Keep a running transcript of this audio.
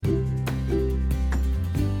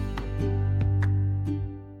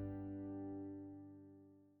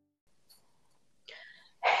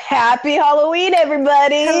Happy Halloween,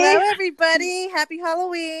 everybody! Hello, everybody. Happy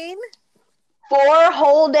Halloween. 4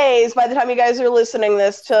 whole days by the time you guys are listening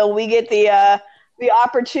this till we get the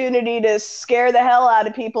opportunity to scare the hell out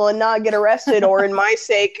of people and not get arrested, or in my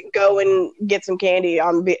sake, go and get some candy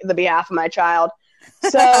on the behalf of my child.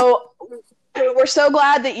 So we're so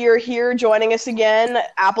glad that you're here joining us again.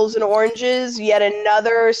 Apples and Oranges, yet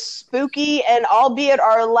another spooky and albeit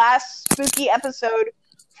our last spooky episode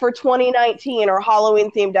for 2019, or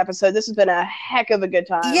Halloween-themed episode. This has been a heck of a good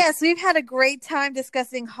time. Yes, we've had a great time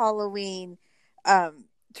discussing Halloween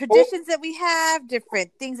traditions that we have, different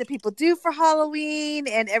things that people do for Halloween,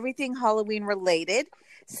 and everything Halloween related.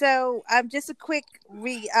 So, just a quick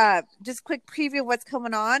preview of what's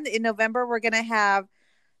coming on. In November, we're going to have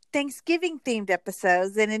Thanksgiving-themed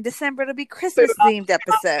episodes, and in December, it'll be Christmas-themed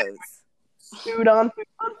episodes. Food on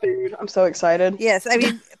food. I'm so excited. Yes, I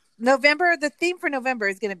mean... November, the theme for November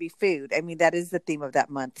is going to be food. I mean, that is the theme of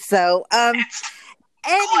that month. So,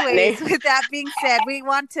 anyways, with that being said,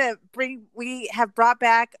 we have brought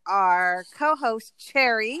back our co-host,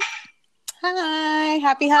 Cherry. Hi,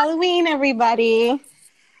 happy Halloween, everybody.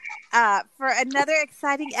 For another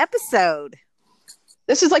exciting episode.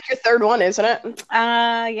 This is like your third one, isn't it?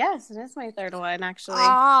 Yes, it is my third one, actually.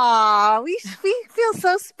 Aw, we feel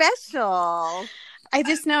so special. I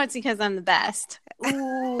just know it's because I'm the best.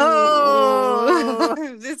 Oh,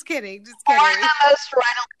 just kidding. Or the most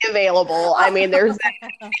readily available. I mean, there's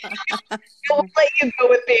we'll let you go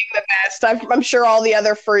with being the best. I'm sure all the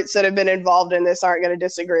other fruits that have been involved in this aren't going to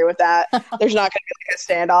disagree with that. There's not going to be like a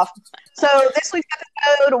standoff. So this week's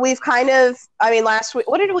episode, last week,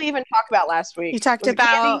 what did we even talk about last week? You talked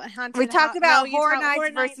about Horror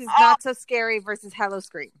Nights versus Not So Scary versus Hello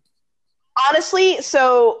Scream. Honestly,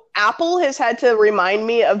 so Apple has had to remind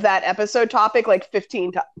me of that episode topic like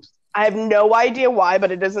 15 times. I have no idea why,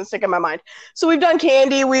 but it doesn't stick in my mind. So we've done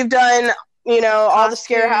candy, we've done, all the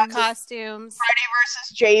scare houses, costumes, Freddy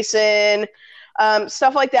versus Jason,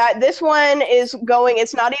 stuff like that. This one is going,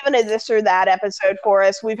 it's not even a this or that episode for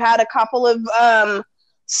us. We've had a couple of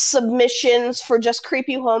submissions for just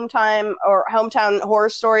creepy hometown horror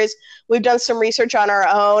stories. We've done some research on our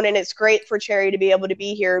own, and it's great for Cherry to be able to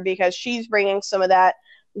be here because she's bringing some of that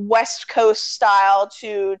West Coast style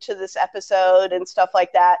to this episode and stuff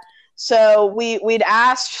like that. So we'd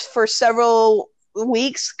asked for several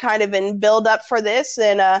weeks kind of in build up for this,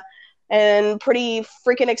 and pretty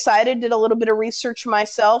freaking excited. Did a little bit of research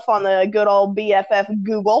myself on the good old BFF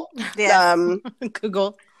Google. Yes.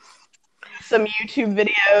 Google. Some YouTube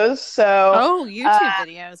videos. So YouTube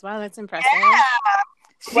videos. Wow, that's impressive. Yeah.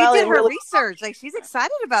 She did her research. Like, she's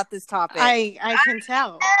excited about this topic. I can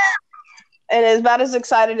tell. And about as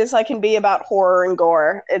excited as I can be about horror and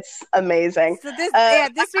gore. It's amazing. So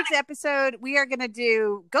this week's episode, we are going to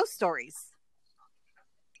do ghost stories.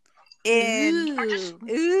 The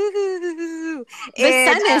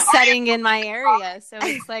sun is setting in my area, so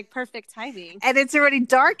it's like perfect timing. And it's already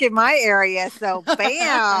dark in my area, so bam.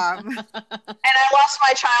 And I lost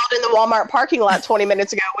my child in the Walmart parking lot 20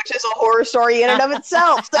 minutes ago, which is a horror story in and of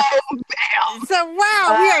itself. So bam. So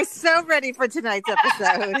wow, we are so ready for tonight's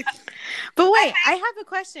episode. But wait, I have a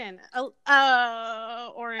question.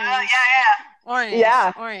 Orange. Orange.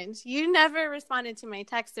 Yeah. Orange. You never responded to my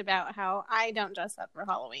text about how I don't dress up for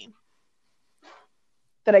Halloween.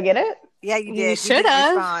 Did I get it? Yeah, you did. You should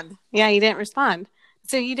have. Respond. Yeah, you didn't respond.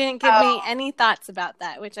 So you didn't give me any thoughts about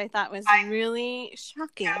that, which I thought was really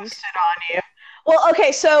shocking. Ghosted on you. Well,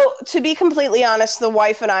 okay, so to be completely honest, the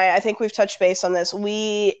wife and I think we've touched base on this.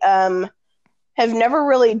 We have never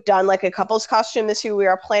really done like a couple's costume this year. We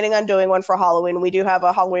are planning on doing one for Halloween. We do have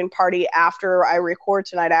a Halloween party after I record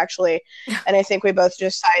tonight, actually. And I think we both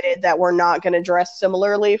decided that we're not going to dress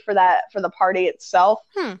similarly for the party itself.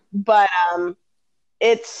 But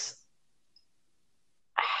it's...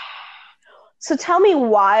 So tell me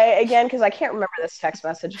why again, because I can't remember this text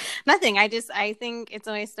message. Nothing. I think it's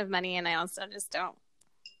a waste of money, and I also just don't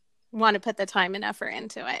want to put the time and effort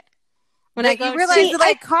into it. When you realize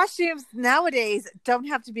that costumes nowadays don't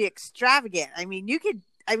have to be extravagant. I mean, we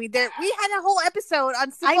had a whole episode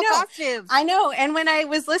on simple costumes. I know. And when I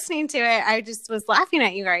was listening to it, I just was laughing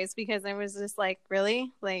at you guys because I was just like,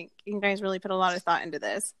 really? Like, you guys really put a lot of thought into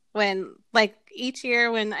this. When, like, each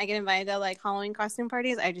year when I get invited to, like, Halloween costume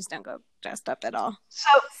parties, I just don't go dressed up at all. So,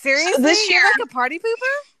 seriously? This year, you're like a party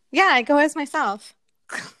pooper? Yeah, I go as myself.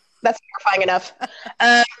 That's horrifying enough.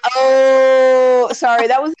 Sorry,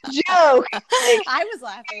 that was a joke. I was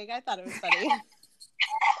laughing. I thought it was funny.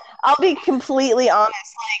 I'll be completely honest.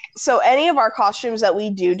 So any of our costumes that we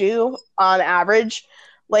do on average,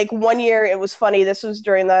 like one year it was funny. This was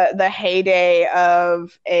during the heyday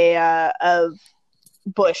of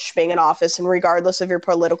Bush being in office, and regardless of your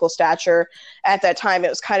political stature at that time, it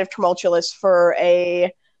was kind of tumultuous for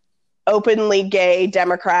a openly gay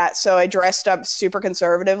Democrat. So I dressed up super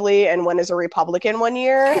conservatively and went as a Republican one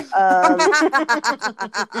year. Costumes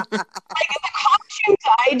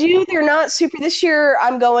I do, they're not super. This year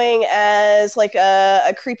I'm going as like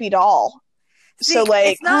a creepy doll. See, So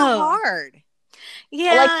like it's not hard.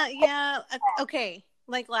 Yeah. Okay.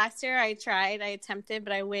 Like last year I attempted,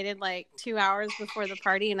 but I waited like 2 hours before the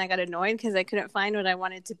party and I got annoyed because I couldn't find what I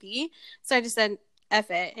wanted to be. So I just said,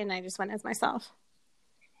 F it, and I just went as myself.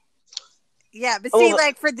 Yeah, but see,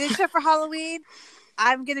 like for this year for Halloween,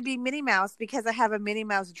 I'm going to be Minnie Mouse because I have a Minnie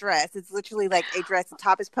Mouse dress. It's literally like a dress. The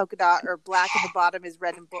top is polka dot or black and the bottom is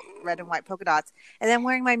red and white polka dots. And then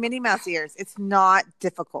wearing my Minnie Mouse ears. It's not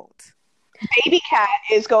difficult. Baby Cat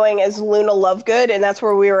is going as Luna Lovegood, and that's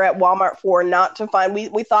where we were at Walmart for, not to find.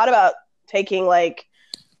 We thought about taking like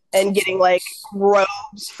and getting like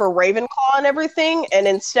robes for Ravenclaw and everything, and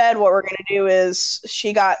instead what we're gonna do is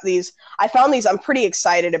she got these. I found these. I'm pretty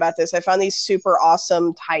excited about this. I found these super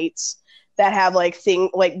awesome tights that have like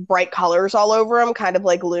bright colors all over them, kind of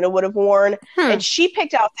like Luna would have worn. And she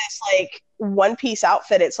picked out this like one piece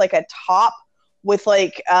outfit. It's like a top with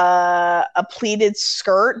like a pleated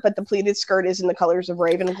skirt, but the pleated skirt is in the colors of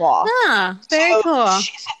Ravenclaw. Ah, very cool.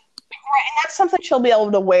 Right, and that's something she'll be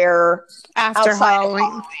able to wear after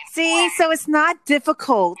Halloween. See, so it's not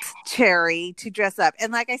difficult, Cherry, to dress up.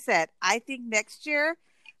 And like I said, I think next year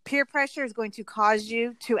peer pressure is going to cause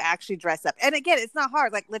you to actually dress up. And again, it's not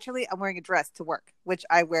hard. Like literally, I'm wearing a dress to work, which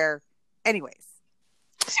I wear anyways.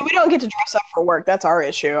 See, we don't get to dress up for work. That's our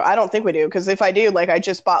issue. I don't think we do, because if I do, like I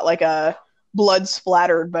just bought like a blood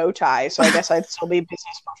splattered bow tie, so I guess I'd still be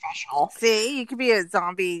business professional. See, you could be a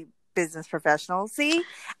zombie business professional. See,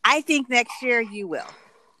 I think next year you will.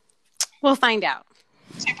 We'll find out.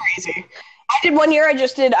 Super easy. I did one year.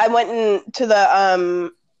 I went into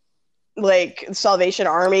the like Salvation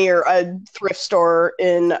Army or a thrift store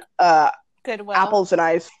in Goodwill. Apples and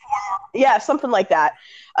Eyes. Yeah, something like that.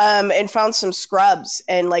 And found some scrubs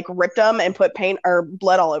and like ripped them and put paint or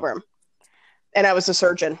blood all over them. And I was a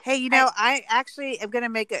surgeon. Hey, you know, I actually am going to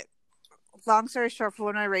make it, long story short, for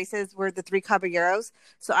one of my races were the 3 Caballeros.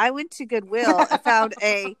 So I went to Goodwill and found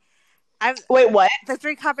Wait, what? The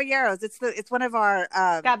 3 Caballeros. It's one of our...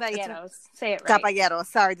 Caballeros. Say it right. Caballeros.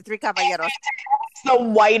 Sorry, the 3 Caballeros. It's the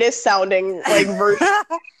whitest sounding like version.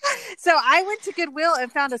 So I went to Goodwill and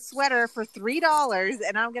found a sweater for $3,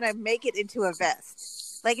 and I'm going to make it into a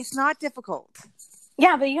vest. Like, it's not difficult.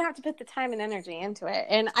 Yeah, but you have to put the time and energy into it.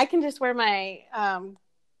 And I can just wear my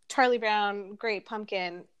Charlie Brown Great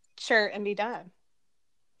Pumpkin shirt and be done.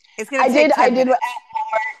 It's gonna take 10 minutes.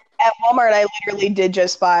 At Walmart, I literally did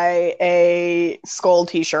just buy a Skull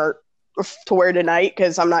t-shirt to wear tonight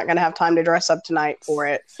because I'm not going to have time to dress up tonight for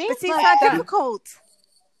it. But see, it's not difficult.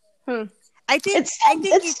 I think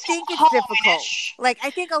you think it's difficult. Like, I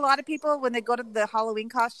think a lot of people, when they go to the Halloween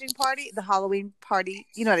party,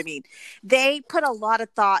 you know what I mean? They put a lot of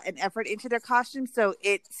thought and effort into their costumes, so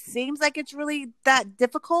it seems like it's really that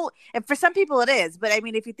difficult. And for some people, it is. But I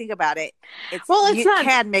mean, if you think about it, you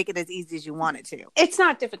can make it as easy as you want it to. It's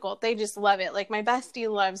not difficult. They just love it. Like, my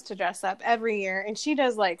bestie loves to dress up every year, and she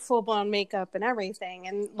does like full blown makeup and everything.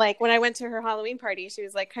 And like when I went to her Halloween party, she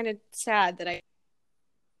was like kind of sad that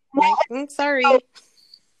sorry.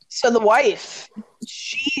 So the wife,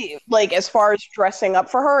 she, like, as far as dressing up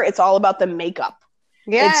for her, it's all about the makeup.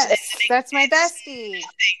 Yes, that's my bestie.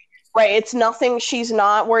 Right, it's nothing. She's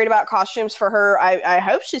not worried about costumes for her. I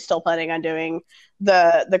hope she's still planning on doing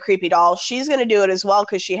the creepy doll. She's going to do it as well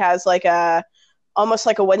because she has like almost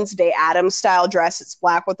like a Wednesday Addams style dress. It's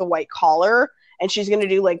black with a white collar. And she's going to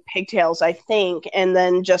do like pigtails, I think, and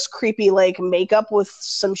then just creepy like makeup with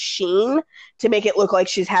some sheen to make it look like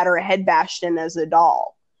she's had her head bashed in as a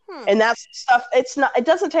doll. And that's stuff. It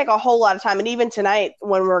doesn't take a whole lot of time. And even tonight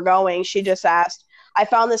when we're going, she just asked, I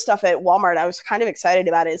found this stuff at Walmart. I was kind of excited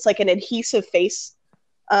about it. It's like an adhesive face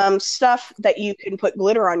stuff that you can put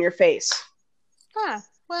glitter on your face.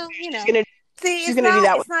 Well, you know. She's going to do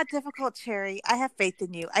that. It's not difficult, Cherry. I have faith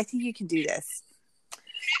in you. I think you can do this.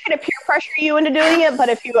 I'm going to peer pressure you into doing it, but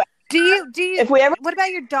if you what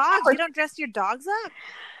about your dogs? You don't dress your dogs up?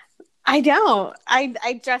 I don't.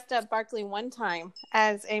 I dressed up Barkley one time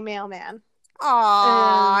as a mailman.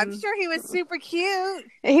 Aw, I'm sure he was super cute.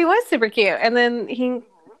 He was super cute, and then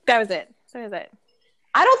that was it.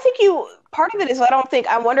 I don't think part of it is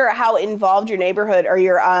I wonder how involved your neighborhood or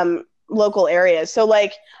your local area. So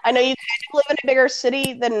like I know you kind of live in a bigger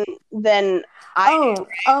city than I do.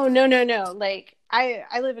 Oh no. Like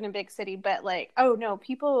I live in a big city, but like, oh no,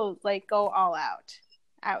 people like go all out.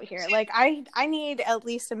 out here. Like I need at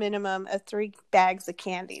least a minimum of 3 bags of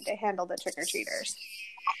candy to handle the trick-or-treaters.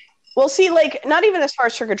 Well, see, like, not even as far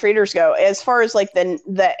as trick-or-treaters go, as far as, like,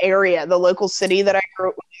 the area, the local city that I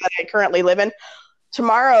currently live in,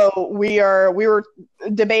 tomorrow we were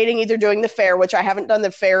debating either doing the fair, which I haven't done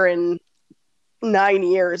the fair in 9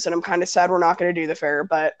 years, and I'm kind of sad we're not going to do the fair,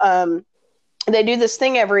 but they do this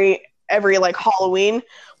thing every like Halloween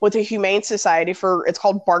with the Humane Society it's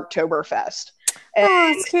called Barktoberfest. And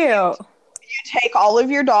oh, it's cute. You take all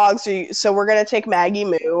of your dogs. So we're going to take Maggie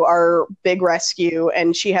Moo, our big rescue,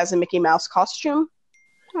 and she has a Mickey Mouse costume.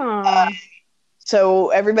 So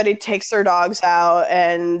everybody takes their dogs out,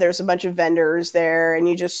 and there's a bunch of vendors there, and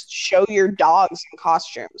you just show your dogs in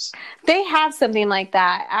costumes. They have something like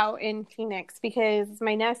that out in Phoenix because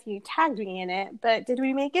my nephew tagged me in it, but did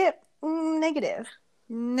we make it? Negative.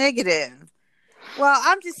 Well,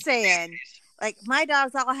 I'm just saying, like, my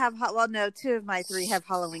dogs all have, 2 of my 3 have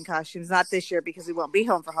Halloween costumes. Not this year because we won't be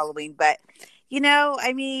home for Halloween, but,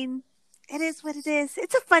 I mean, it is what it is.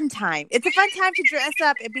 It's a fun time. It's a fun time to dress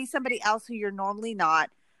up and be somebody else who you're normally not,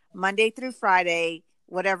 Monday through Friday,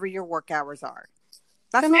 whatever your work hours are.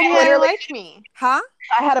 That's maybe I like me. Huh?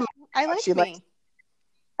 I like me.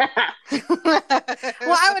 Well,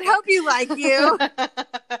 I would hope you like you.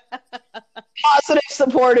 Positive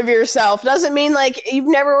support of yourself doesn't mean like you've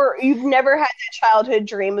never had that childhood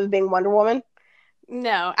dream of being Wonder Woman.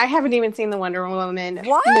 No, I haven't even seen the Wonder Woman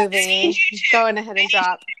What? movie. Going ahead and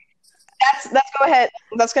drop. That's go ahead.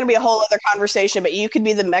 That's going to be a whole other conversation. But you could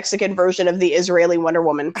be the Mexican version of the Israeli Wonder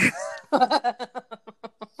Woman.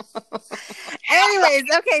 Anyways,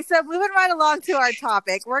 okay, so moving right along to our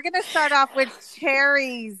topic, we're going to start off with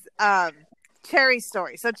Cherry's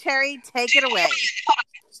story. So, Cherry, take it away.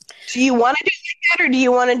 Do you want to do that, or do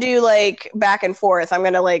you want to do like back and forth? I'm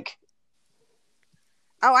going to like.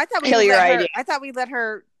 Oh, I thought kill your idea. I thought we let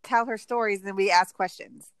her tell her stories and then we ask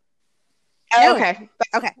questions. Oh, okay.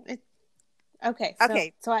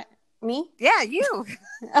 Okay. So me? Yeah, you.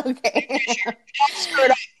 Okay.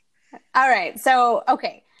 All right. So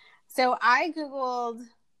I Googled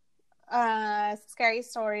scary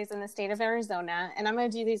stories in the state of Arizona, and I'm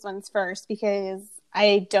going to do these ones first because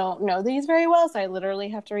I don't know these very well. So I literally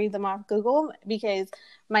have to read them off Google because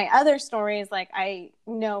my other stories, like, I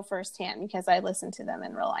know firsthand because I listen to them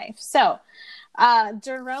in real life. So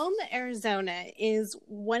Jerome, Arizona is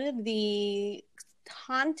one of the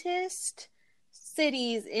hauntest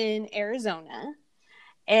cities in Arizona.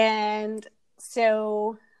 And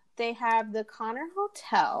so they have the Connor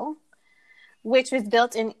Hotel, which was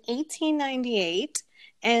built in 1898.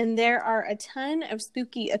 And there are a ton of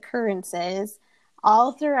spooky occurrences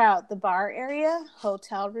all throughout the bar area,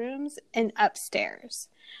 hotel rooms, and upstairs.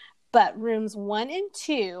 But rooms 1 and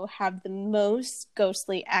 2 have the most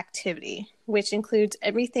ghostly activity, which includes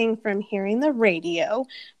everything from hearing the radio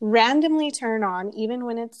randomly turn on even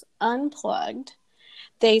when it's unplugged.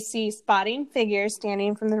 They see spotting figures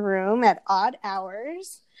standing from the room at odd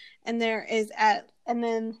hours. And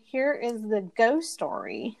then here is the ghost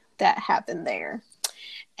story that happened there.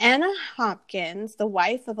 Anna Hopkins, the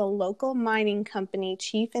wife of a local mining company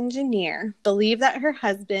chief engineer, believed that her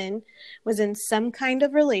husband was in some kind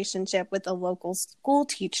of relationship with a local school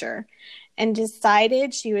teacher and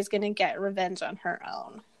decided she was going to get revenge on her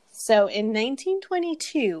own. So in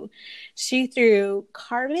 1922, she threw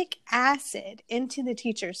carbic acid into the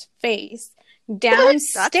teacher's face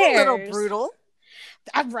downstairs. That's a little brutal.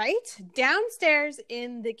 Right? Downstairs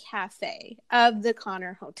in the cafe of the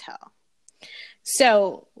Connor Hotel.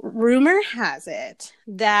 So rumor has it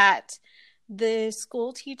that the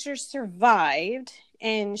school teacher survived,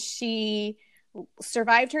 and she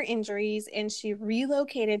survived her injuries, and she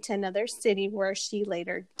relocated to another city where she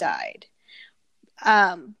later died.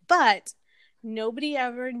 But nobody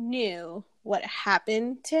ever knew what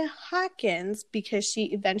happened to Hopkins because she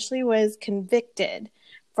eventually was convicted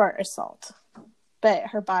for assault. But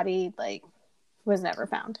her body, was never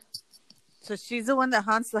found. So she's the one that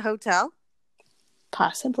haunts the hotel?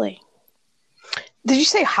 Possibly. Did you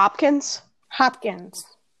say Hopkins? Hopkins.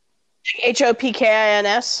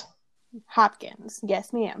 Hopkins? Hopkins.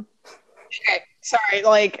 Yes, ma'am. Okay.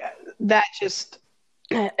 Sorry, that just...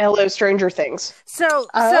 Hello, Stranger Things. So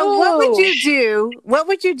what would you do? What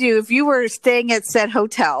would you do if you were staying at said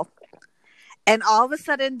hotel and all of a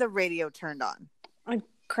sudden the radio turned on? I'd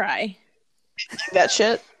cry. That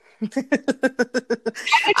shit. I'd be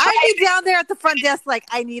down there at the front desk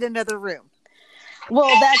I need another room. Well,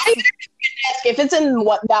 that's... If it's in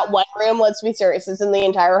that one room, let's be serious, it's in the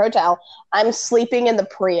entire hotel, I'm sleeping in the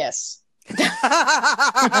Prius.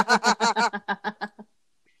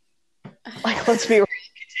 Let's be real.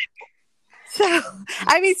 So,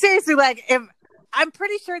 seriously, like, if I'm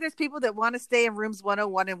pretty sure there's people that want to stay in rooms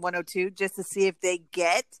 101 and 102 just to see if they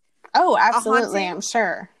get Oh, a absolutely. haunting. I'm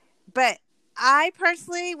sure. But I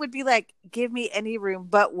personally would be like, give me any room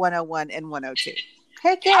but 101 and 102.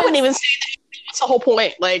 Heck I wouldn't yes. even say that's the whole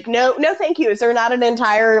point. Like, no, thank you. Is there not an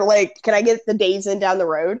entire, like, can I get the Days Inn down the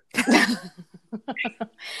road?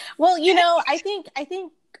 Well, you know, I think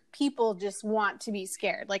people just want to be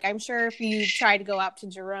scared. Like, I'm sure if you tried to go out to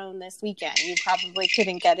Jerome this weekend, you probably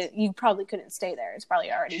couldn't get it. You probably couldn't stay there. It's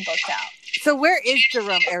probably already booked out. So where is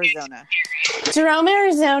Jerome, Arizona? Jerome,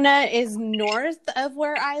 Arizona is north of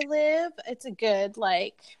where I live. It's a good,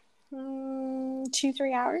 like,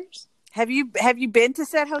 2-3 hours. Have you been to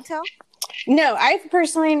said hotel? No, I've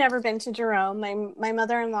personally never been to Jerome. My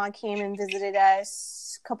mother-in-law came and visited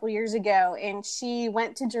us a couple years ago, and she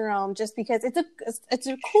went to Jerome just because it's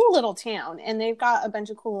a cool little town, and they've got a bunch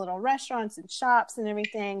of cool little restaurants and shops and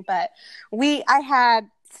everything. But I had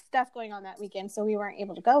stuff going on that weekend, so we weren't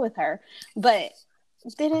able to go with her. But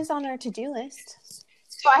it is on our to-do list.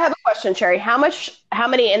 So I have a question, Cherry. How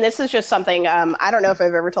many, and this is just something, I don't know if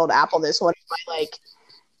I've ever told Apple this, one of my, like,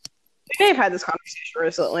 maybe I've had this conversation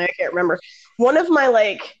recently, I can't remember. One of my,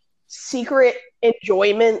 like, secret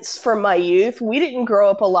enjoyments from my youth, we didn't grow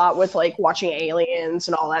up a lot with, like, watching Aliens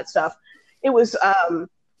and all that stuff. It was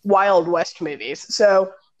Wild West movies.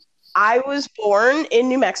 So I was born in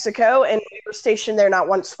New Mexico, and we were stationed there not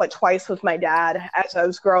once but twice with my dad as I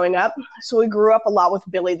was growing up. So we grew up a lot with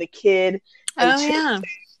Billy the Kid. And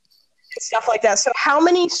stuff like that. So how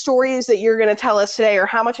many stories that you're going to tell us today, or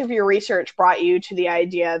how much of your research brought you to the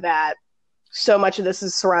idea that so much of this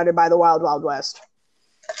is surrounded by the Wild Wild West?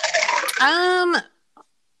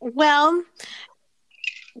 Well,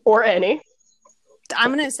 or any.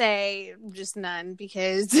 I'm gonna say just none,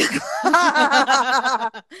 because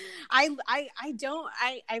I've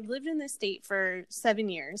lived in this state for 7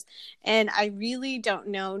 years, and I really don't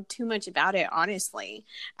know too much about it, honestly.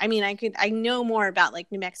 I mean, I know more about, like,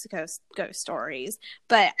 New Mexico ghost stories,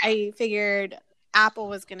 but I figured Apple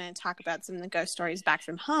was gonna talk about some of the ghost stories back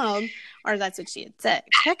from home, or that's what she had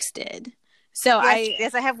texted. So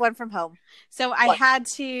yes, I have one from home. So I had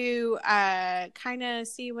to kind of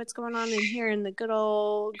see what's going on in here in the good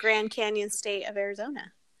old Grand Canyon state of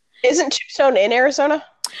Arizona. Isn't Tombstone in Arizona?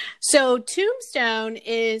 So Tombstone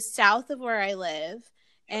is south of where I live.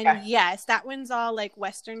 And yes, that one's all, like,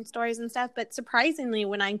 Western stories and stuff. But surprisingly,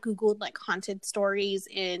 when I Googled, like, haunted stories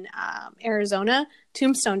in Arizona,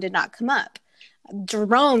 Tombstone did not come up.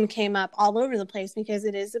 Jerome came up all over the place because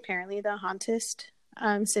it is apparently the hauntest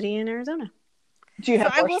city in Arizona. So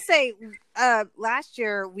I will say, last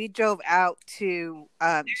year we drove out to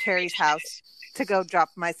Cherry's house to go drop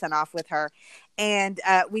my son off with her, and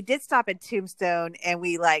we did stop at Tombstone, and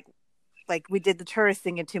we like we did the tourist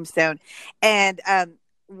thing in Tombstone, and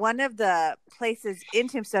one of the places in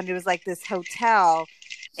Tombstone, it was like this hotel,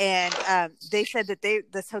 and they said that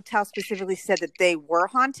this hotel specifically said that they were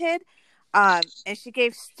haunted, and she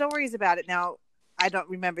gave stories about it. Now, I don't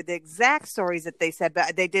remember the exact stories that they said,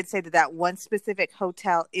 but they did say that one specific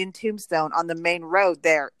hotel in Tombstone on the main road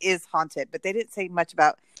there is haunted, but they didn't say much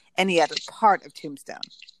about any other part of Tombstone.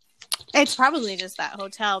 It's probably just that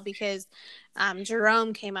hotel, because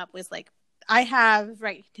Jerome came up with, like, I have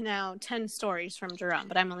right now 10 stories from Jerome,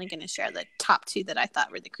 but I'm only going to share the top 2 that I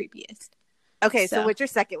thought were the creepiest. Okay, so what's your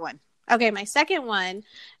second one? Okay, my second one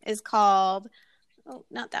is called,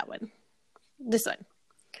 not that one, this one.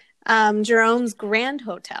 Jerome's Grand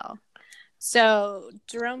Hotel. So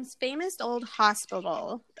Jerome's famous old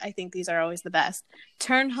hospital, I think these are always the best,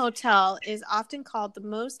 turned hotel, is often called the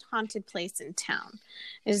most haunted place in town.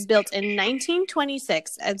 It was built in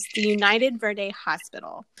 1926 as the United Verde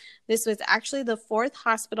Hospital. This was actually the 4th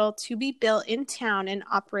hospital to be built in town and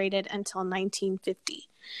operated until 1950.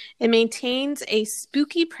 It maintains a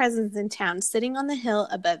spooky presence in town, sitting on the hill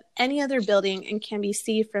above any other building, and can be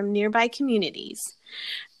seen from nearby communities.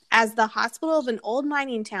 As the hospital of an old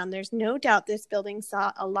mining town, there's no doubt this building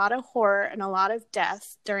saw a lot of horror and a lot of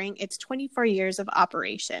deaths during its 24 years of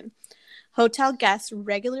operation. Hotel guests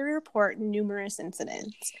regularly report numerous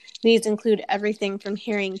incidents. These include everything from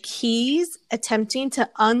hearing keys attempting to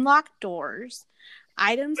unlock doors,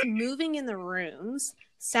 items moving in the rooms,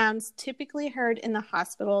 sounds typically heard in the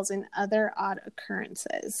hospitals, and other odd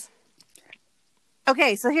occurrences.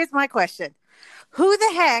 Okay, so here's my question. Who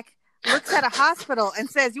the heck looks at a hospital and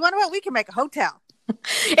says, you want to know what? We can make a hotel.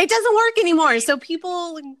 It doesn't work anymore, so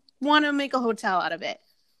people want to make a hotel out of it.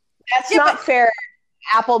 That's not fair,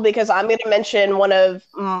 Apple, because I'm going to mention one of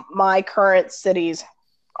my current city's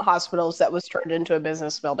hospitals that was turned into a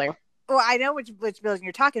business building. Well, I know which building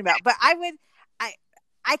you're talking about, but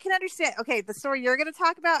I I can understand. Okay, the story you're going to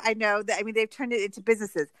talk about, I know that. I mean, they've turned it into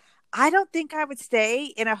businesses. I don't think I would stay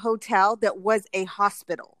in a hotel that was a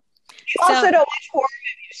hospital. You also don't watch horror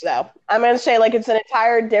movies, though. I'm going to say like it's an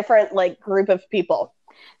entire different like group of people.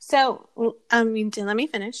 So, let me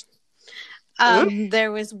finish.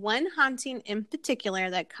 There was one haunting in particular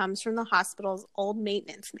that comes from the hospital's old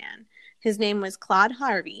maintenance man. His name was Claude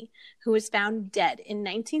Harvey, who was found dead in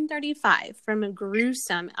 1935 from a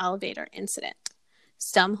gruesome elevator incident.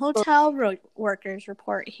 Some hotel workers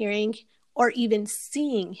report hearing or even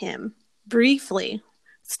seeing him briefly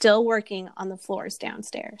still working on the floors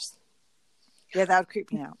downstairs. Yeah, that would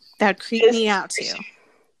creep me out. That would creep me out too.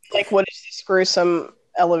 Like, what is this gruesome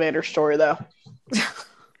elevator story, though?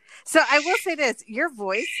 So I will say this: your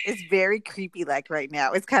voice is very creepy, like right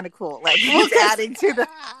now. It's kind of cool. Like it's adding to the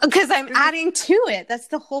because I'm adding to it. That's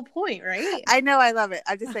the whole point, right? I know, I love it.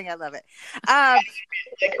 I'm just saying, I love it.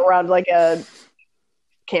 Like around like a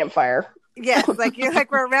campfire. Yes, like you're like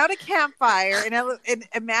we're around a campfire, an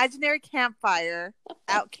imaginary campfire,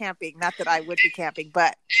 out camping. Not that I would be camping,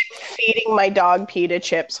 but feeding my dog pita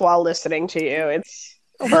chips while listening to you. It's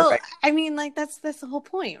perfect. Well, I mean, like that's the whole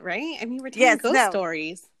point, right? I mean, we're telling ghost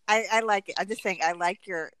stories. I like it. I'm just saying I like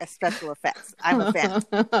your special effects. I'm a fan.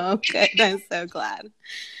 Okay, I'm so glad.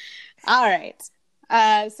 All right.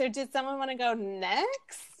 So did someone want to go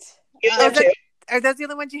next? Are those the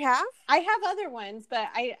only ones you have? I have other ones, but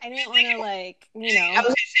I didn't want to I was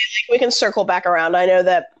gonna say, like, we can circle back around. I know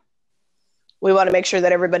that we want to make sure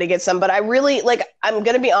that everybody gets some, but I really I'm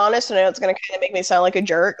gonna be honest, and I know it's gonna kind of make me sound like a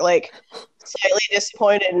jerk, like slightly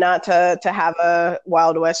disappointed not to have a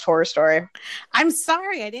Wild West horror story. I'm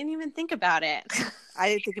sorry, I didn't even think about it. I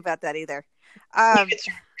didn't think about that either.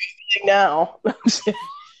 Now.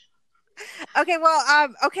 Okay, well,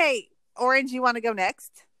 okay, Orange, you want to go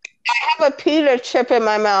next? I have a pita chip in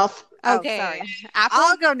my mouth. Okay, sorry. Apple,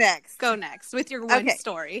 I'll go next. Go next with your one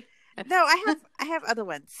story. No, I have other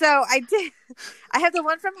ones. So I have the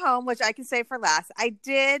one from home, which I can say for last. I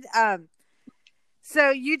did.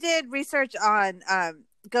 So you did research on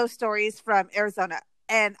ghost stories from Arizona,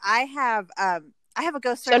 and I have a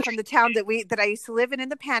ghost story from the town that I used to live in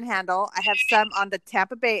the Panhandle. I have some on the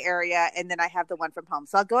Tampa Bay area, and then I have the one from home.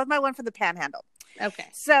 So I'll go with my one from the Panhandle. Okay.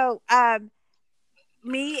 So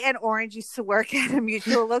me and Orange used to work at a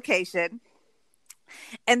mutual location,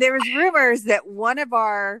 and there was rumors that one of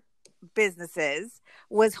our businesses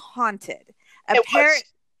was haunted.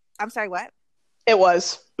 I'm sorry, what? It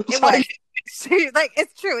was. Like,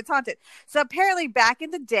 it's true, it's haunted. So apparently back in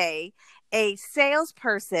the day, a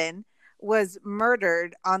salesperson was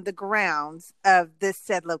murdered on the grounds of this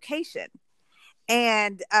said location,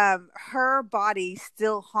 and her body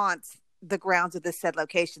still haunts the grounds of this said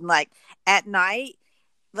location. Like at night,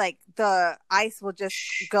 like the ice will just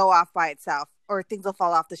go off by itself, or things will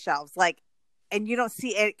fall off the shelves, like, and you don't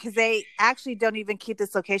see it because they actually don't even keep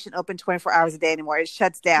this location open 24 hours a day anymore. It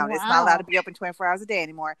shuts down. Wow. It's not allowed to be open 24 hours a day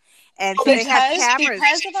anymore. And so they have cameras.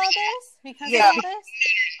 Because of all this? Because of all this?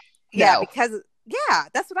 Yeah, no. because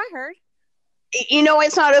that's what I heard. You know,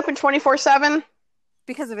 it's not open 24/7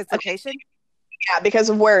 because of its location. Yeah, because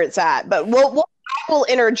of where it's at. But I will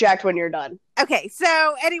interject when you're done. Okay,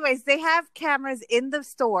 so anyways, they have cameras in the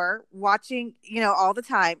store watching, all the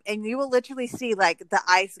time, and you will literally see like the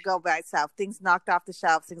ice go by itself, things knocked off the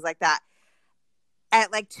shelves, things like that,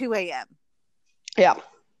 at like 2 a.m. Yeah.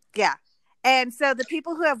 And so the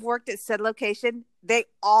people who have worked at said location, they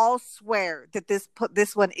all swear that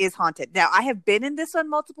this one is haunted. Now, I have been in this one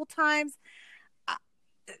multiple times.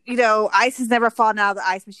 Ice has never fallen out of the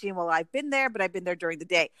ice machine while I've been there, but I've been there during the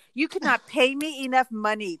day. You could not pay me enough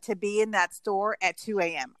money to be in that store at 2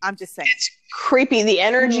 a.m. I'm just saying. It's creepy. The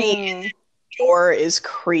energy in the store is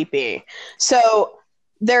creepy. So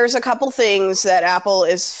there's a couple things that Apple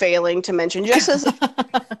is failing to mention. Just as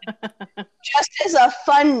a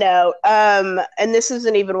fun note, and this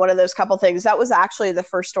isn't even one of those couple things, that was actually the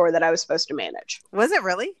first store that I was supposed to manage. Was it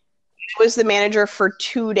really? I was the manager for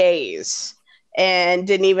 2 days. And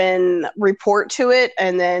didn't even report to it.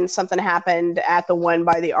 And then something happened at the one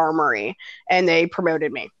by the Armory, and they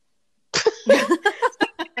promoted me. They had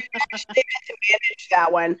to manage that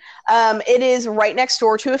one. It is right next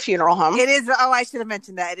door to a funeral home. It is. Oh, I should have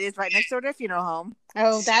mentioned that. It is right next door to a funeral home.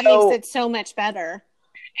 Oh, that makes it so much better.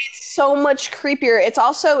 It's so much creepier. It's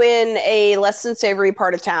also in a less than savory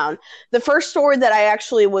part of town. The first store that I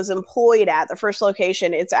actually was employed at, the first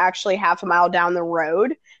location, it's actually half a mile down the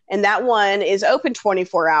road. And that one is open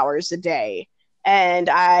 24 hours a day. And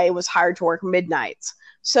I was hired to work midnights.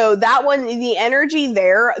 So that one, the energy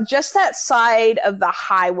there, just that side of the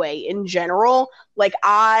highway in general. Like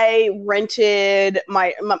I rented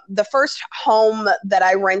the first home that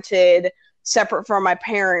I rented separate from my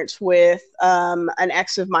parents with an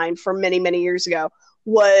ex of mine from many, many years ago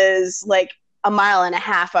was like a mile and a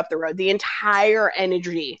half up the road. The entire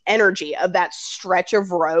energy of that stretch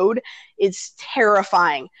of road is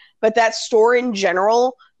terrifying. But that store in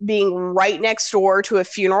general, being right next door to a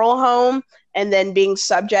funeral home, and then being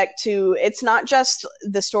subject to, it's not just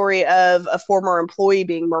the story of a former employee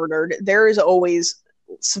being murdered. There is always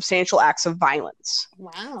substantial acts of violence.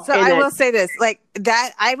 Wow. So I will say this, like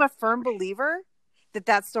that, I'm a firm believer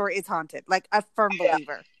that store is haunted. Like a firm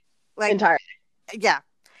believer. Like entirely. Yeah.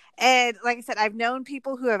 And like I said, I've known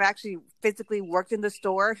people who have actually physically worked in the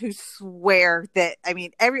store who swear that, I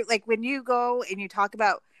mean, when you go and you talk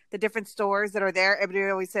about the different stores that are there,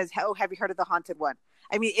 everybody always says, oh, have you heard of the haunted one?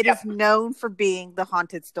 I mean, it is known for being the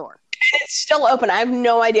haunted store. And it's still open. I have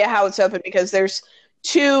no idea how it's open because there's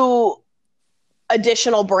 2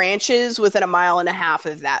 additional branches within a mile and a half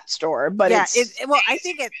of that store. But I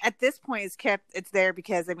think at this point it's there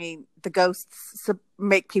because, I mean, the ghosts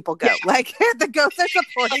make people go. Like the ghosts are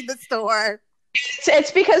supporting the store.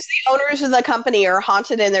 It's because the owners of the company are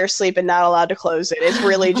haunted in their sleep and not allowed to close it. It's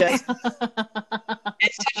really just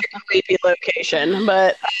it's such a creepy location.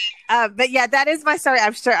 But yeah, that is my story.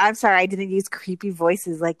 I'm sorry I didn't use creepy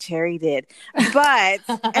voices like Cherry did. But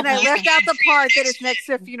and I left out the part that is next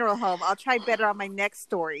to a funeral home. I'll try better on my next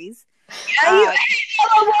stories.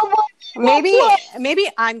 Maybe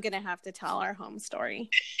I'm gonna have to tell our home story.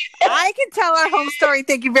 I can tell our home story.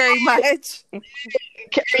 Thank you very much. Are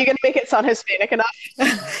you gonna make it sound Hispanic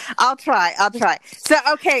enough? I'll try. So,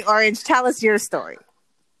 okay, Orange, tell us your story.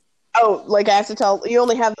 Oh, like I have to tell you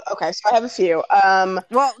only have okay, so I have a few. Well,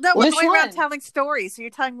 no, we're Which going around one? telling stories, so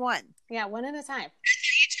you're telling one. Yeah, one at a time.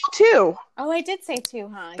 2. Oh, I did say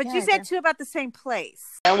 2, huh? But Yeah, you I said did. 2 about the same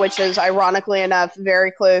place. Which is ironically enough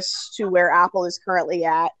very close to where Apple is currently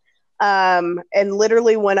at. And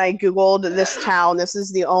literally when I Googled this town, this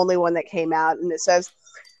is the only one that came out, and it says,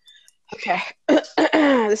 okay,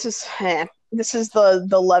 this is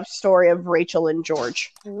the love story of Rachel and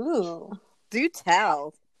George. Ooh. Do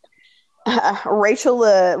tell. Rachel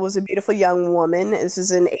was a beautiful young woman. This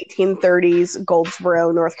is in 1830s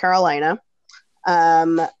Goldsboro, North Carolina,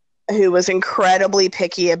 who was incredibly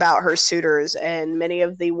picky about her suitors, and many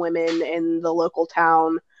of the women in the local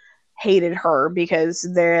town hated her because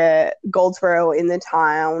the Goldsboro in the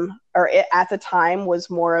town, or at the time, was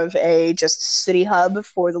more of a just city hub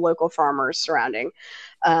for the local farmers surrounding.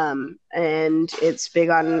 And it's big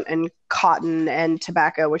on cotton and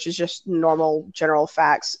tobacco, which is just normal general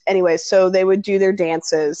facts. Anyway, so they would do their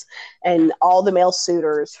dances, and all the male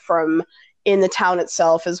suitors from in the town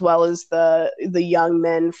itself, as well as the young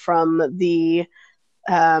men from the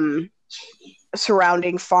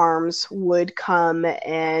surrounding farms, would come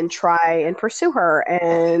and try and pursue her.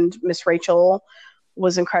 And Miss Rachel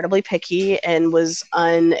was incredibly picky and was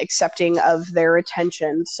unaccepting of their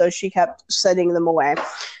attention, so she kept sending them away.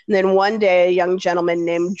 And then one day, a young gentleman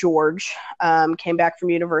named George came back from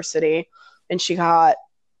university, and she got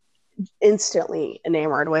instantly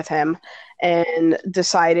enamored with him and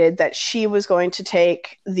decided that she was going to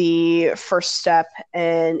take the first step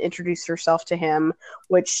and introduce herself to him,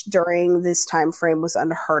 which during this time frame was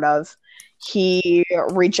unheard of. He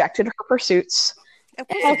rejected her pursuits. Of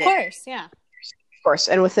course, yeah. Of course.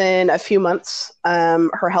 And within a few months,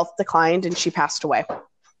 her health declined and she passed away.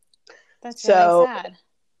 That's really sad.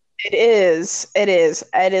 It is. It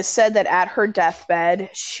is said that at her deathbed,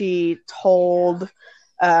 she told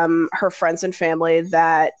her friends and family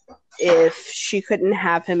that if she couldn't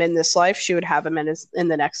have him in this life, she would have him in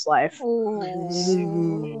the next life.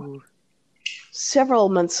 Ooh. Several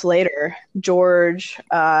months later, George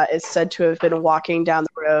is said to have been walking down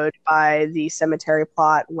the road by the cemetery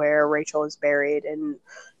plot where Rachel is buried and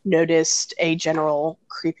noticed a general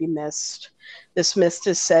creepy mist. This mist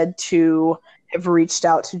is said to have reached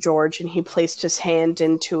out to George, and he placed his hand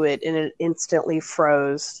into it, and it instantly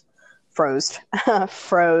froze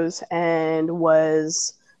and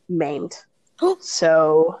was maimed.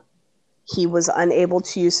 So he was unable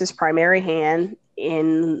to use his primary hand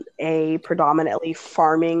in a predominantly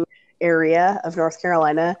farming area of North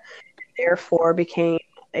Carolina, therefore became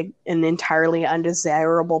an entirely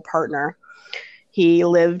undesirable partner. He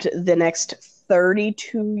lived the next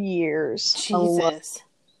 32 years alone,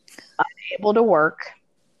 unable to work,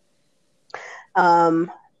 and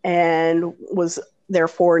was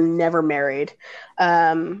therefore never married.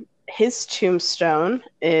 His tombstone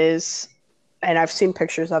is, and I've seen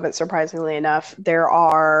pictures of it, surprisingly enough, there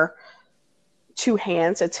are two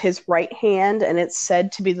hands. It's his right hand, and it's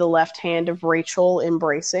said to be the left hand of Rachel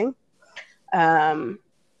embracing.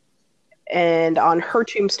 And on her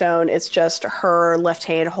tombstone, it's just her left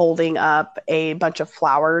hand holding up a bunch of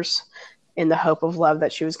flowers in the hope of love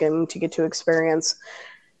that she was going to get to experience.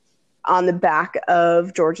 On the back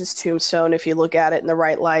of George's tombstone, if you look at it in the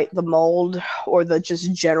right light, the mold or the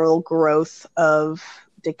just general growth of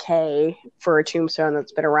decay for a tombstone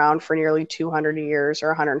that's been around for nearly 200 years or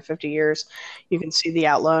 150 years, you can see the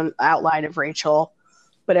outline of Rachel.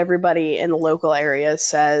 But everybody in the local area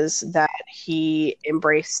says that he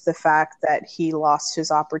embraced the fact that he lost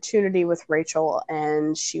his opportunity with Rachel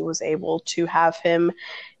and she was able to have him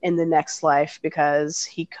in the next life because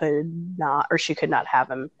he could not, or she could not have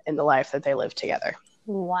him in the life that they lived together.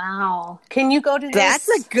 Wow. Can you go to this? That's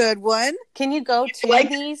a good one. Can you go to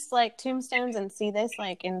these like tombstones and see this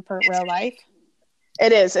like in real life?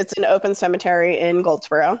 It is. It's an open cemetery in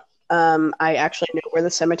Goldsboro. I actually know where the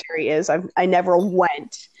cemetery is. I never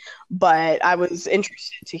went, but I was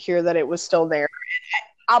interested to hear that it was still there.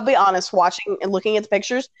 I'll be honest, watching and looking at the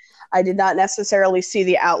pictures, I did not necessarily see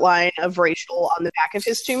the outline of Rachel on the back of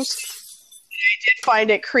his tombstone. I did find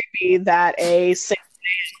it creepy that a single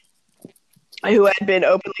man who had been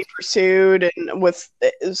openly pursued and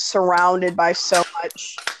surrounded by so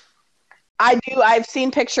much. I've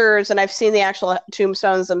seen pictures and I've seen the actual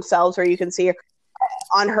tombstones themselves where you can see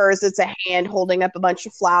on hers, it's a hand holding up a bunch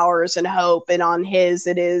of flowers and hope. And on his,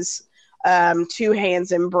 it is two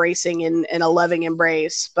hands embracing in a loving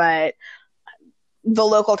embrace. But the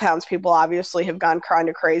local townspeople obviously have gone kind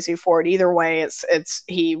of crazy for it. Either way, it's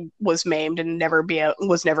he was maimed and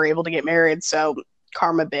was never able to get married. So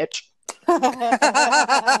karma, bitch. A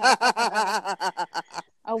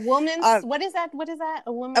woman. What is that?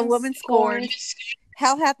 A woman scorned.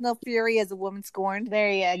 Hell hath no fury as a woman scorned.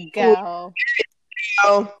 There you go.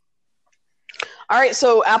 Oh. All right,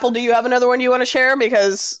 so Apple, do you have another one you want to share?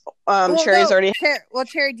 Because Cherry's already.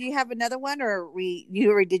 Cherry, do you have another one, or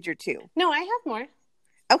you already did your two? No, I have more.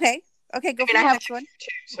 Okay, go for the next one. Two,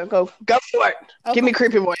 so go for it. Okay. Give me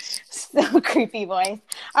creepy voice. So creepy voice.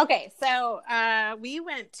 Okay, so we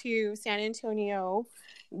went to San Antonio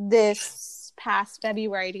this past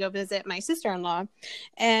February to go visit my sister-in-law,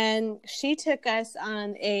 and she took us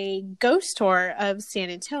on a ghost tour of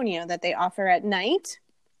San Antonio that they offer at night.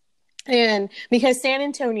 And because San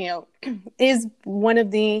Antonio is one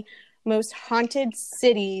of the most haunted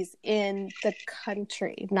cities in the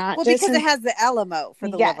country, because it has the Alamo, for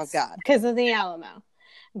the love of God, because of the Alamo.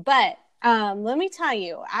 But let me tell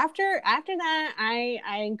you, after that,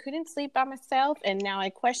 I couldn't sleep by myself, and now I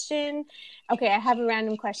question. Okay, I have a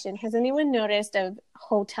random question. Has anyone noticed of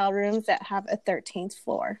hotel rooms that have a 13th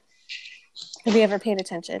floor? Have you ever paid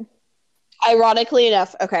attention? Ironically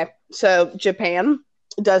enough, okay, so Japan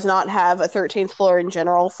does not have a 13th floor in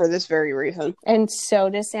general for this very reason. And so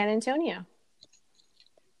does San Antonio.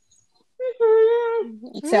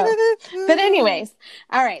 So, but anyways,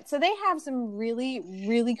 all right. So they have some really,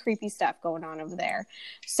 really creepy stuff going on over there.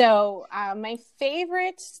 So my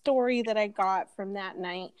favorite story that I got from that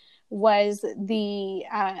night was the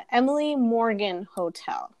Emily Morgan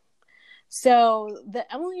Hotel. So the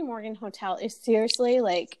Emily Morgan Hotel is seriously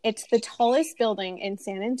like, it's the tallest building in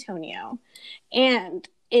San Antonio, and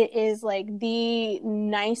it is like the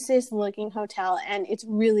nicest looking hotel, and it's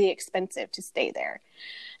really expensive to stay there.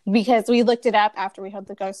 Because we looked it up after we heard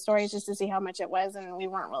the ghost stories just to see how much it was, and we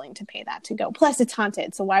weren't willing to pay that to go. Plus, it's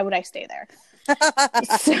haunted, so why would I stay there?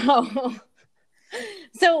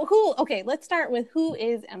 Let's start with who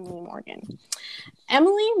is Emily Morgan.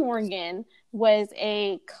 Emily Morgan was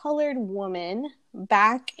a colored woman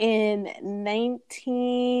back in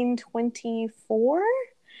 1924,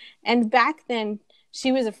 and back then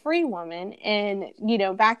she was a free woman, and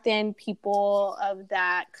back then people of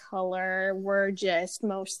that color were just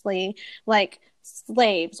mostly like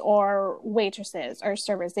slaves or waitresses or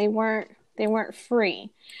servers. They weren't free,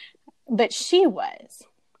 but she was.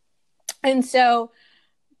 And so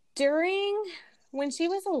when she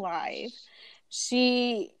was alive,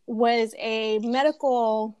 she was a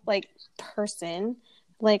medical person,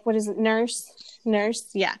 what is it, nurse,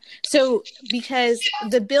 yeah. So because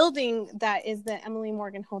the building that is the Emily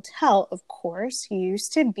Morgan Hotel, of course,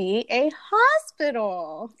 used to be a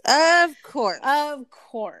hospital. Of course.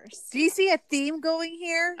 Do you see a theme going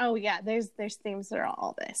here? Oh yeah, there's themes that are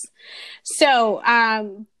all this. So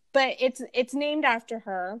but it's named after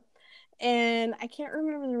her, and I can't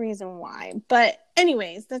remember the reason why, but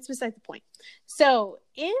anyways, that's beside the point. So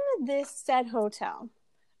in this said hotel,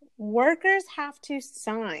 workers have to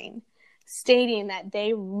sign stating that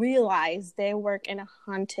they realize they work in a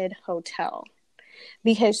haunted hotel.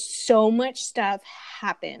 because so much stuff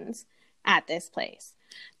happens at this place.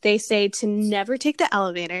 They say to never take the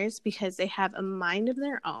elevators because they have a mind of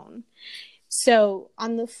their own. So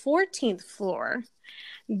on the 14th floor,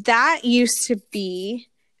 that used to be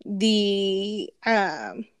the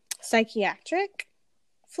psychiatric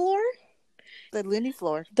floor. The loony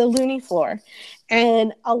floor. The loony floor.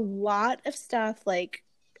 And a lot of stuff like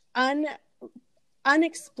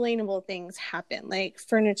unexplainable things happen, like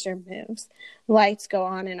furniture moves, lights go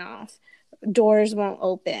on and off, doors won't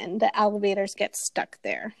open, the elevators get stuck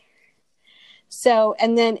there. So,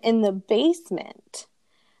 and then in the basement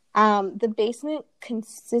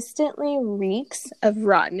consistently reeks of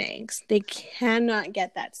rotten eggs. They cannot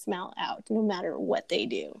get that smell out no matter what they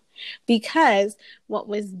do. Because what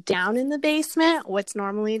was down in the basement, what's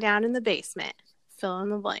normally down in the basement? Fill in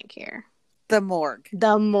the blank here. The morgue.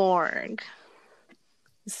 The morgue.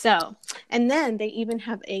 So, and then they even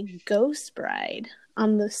have a ghost bride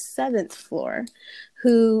on the 7th floor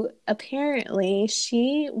who apparently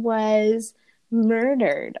she was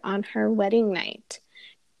murdered on her wedding night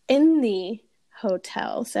in the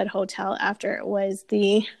said hotel after it was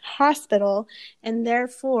the hospital, and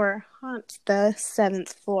therefore haunts the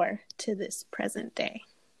 7th floor to this present day.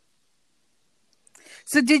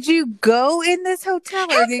 So did you go in this hotel,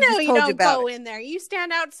 or they just you told don't you about go it? in there. You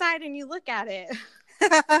stand outside and you look at it.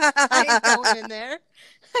 I ain't going in there.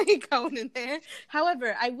 I ain't going in there.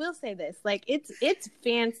 However, I will say this: like it's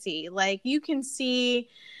fancy. Like you can see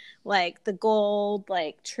like the gold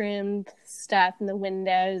like trimmed stuff in the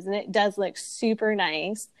windows, and it does look super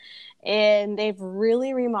nice, and they've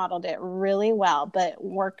really remodeled it really well. But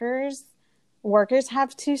workers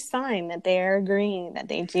have to sign that they are agreeing that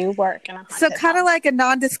they do work in a haunted So kind of house. like a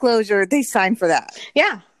non-disclosure, they signed for that.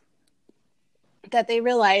 Yeah, that they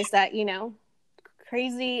realize that, you know,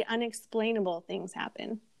 crazy unexplainable things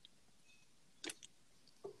happen.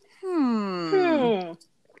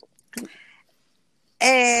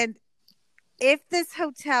 And if this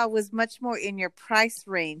hotel was much more in your price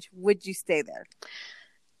range, would you stay there?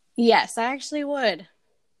 Yes, I actually would.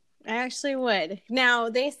 Now,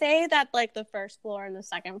 they say that like the first floor and the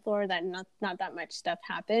second floor that not that much stuff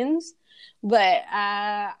happens, but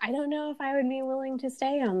I don't know if I would be willing to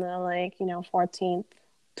stay on the 14th,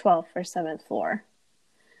 12th, or 7th floor.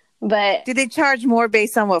 But Do they charge more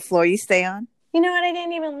based on what floor you stay on? you know what? I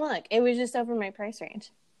didn't even look. It was just over my price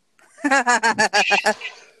range.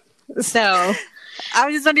 So I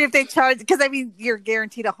was just wondering if they charge, because I mean, you're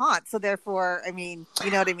guaranteed a haunt, so therefore, I mean,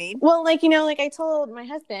 you know what I mean? well, like I told my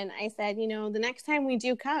husband, I said, the next time we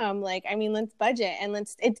do come, let's budget, and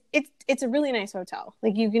it's a really nice hotel.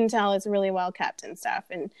 Like you can tell it's really well kept and stuff,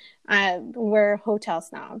 and we're hotel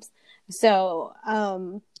snobs. So,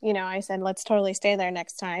 I said, let's totally stay there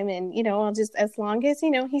next time. And, I'll just, as long as,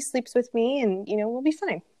 he sleeps with me and, we'll be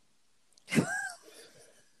fine.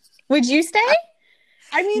 Would you stay?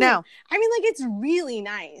 No. It's really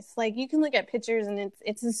nice. Like you can look at pictures and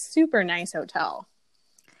it's a super nice hotel.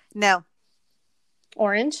 No,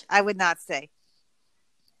 Orange? I would not stay.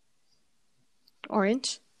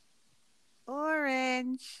 Orange?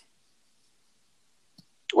 Orange.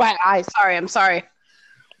 Why? I'm sorry.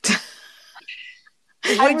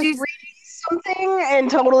 I was reading something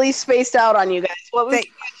and totally spaced out on you guys. What was?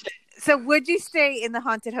 So would you stay in the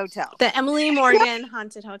haunted hotel? The Emily Morgan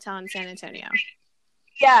Haunted Hotel in San Antonio.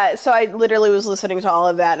 Yeah, so I literally was listening to all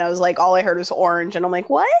of that, and I was like, all I heard was orange, and I'm like,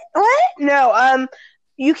 what? No,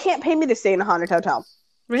 you can't pay me to stay in a haunted hotel.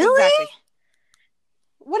 Really? Exactly.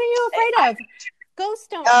 What are you afraid of? Ghosts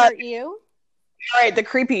don't hurt you. All right, the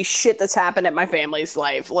creepy shit that's happened in my family's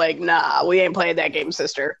life. Like, nah, we ain't playing that game,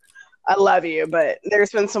 sister. I love you, but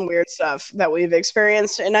there's been some weird stuff that we've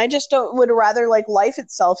experienced, and I just would rather, like, life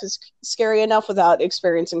itself is scary enough without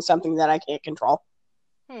experiencing something that I can't control.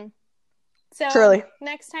 So Truly.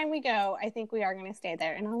 Next time we go, I think we are going to stay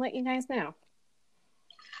there, and I'll let you guys know.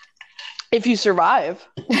 If you survive.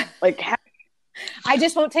 Like, I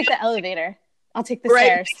just won't take the elevator. I'll take the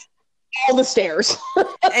stairs. All the stairs.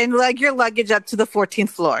 And lug your luggage up to the 14th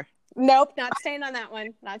floor. Nope, not staying on that one.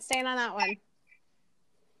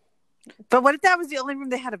 But what if that was the only room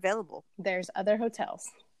they had available? There's other hotels.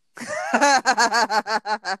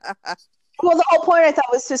 Well, the whole point I thought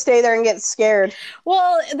was to stay there and get scared.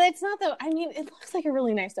 Well, that's not it looks like a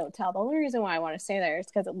really nice hotel. The only reason why I want to stay there is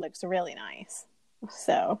because it looks really nice.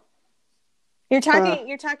 So you're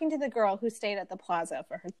talking to the girl who stayed at the Plaza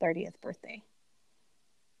for her 30th birthday.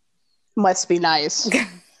 Must be nice.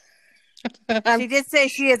 She did say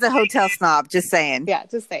she is a hotel snob, just saying. Yeah,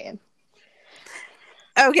 just saying.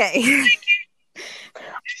 Okay. I'm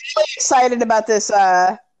really excited about this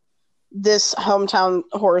this hometown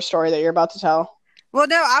horror story that you're about to tell. Well,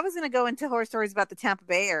 no, I was going to go into horror stories about the Tampa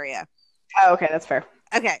Bay area. Oh, okay, that's fair.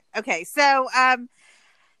 Okay. So I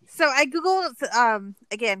googled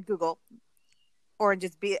again Google or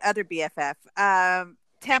just other BFF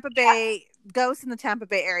Tampa Bay ghosts in the Tampa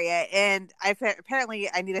Bay area, and apparently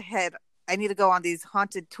I need to go on these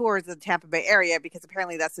haunted tours of the Tampa Bay area because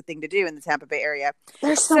apparently that's the thing to do in the Tampa Bay area.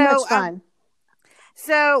 They're so much fun.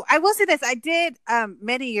 So I will say this: I did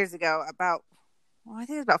many years ago, I think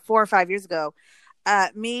it was about 4 or 5 years ago.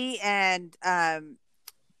 Me and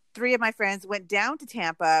three of my friends went down to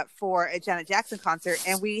Tampa for a Janet Jackson concert,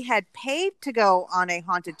 and we had paid to go on a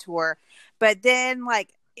haunted tour, but then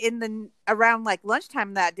like around like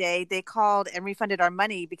lunchtime that day, they called and refunded our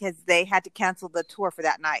money because they had to cancel the tour for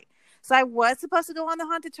that night. So I was supposed to go on the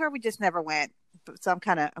haunted tour, we just never went. So I'm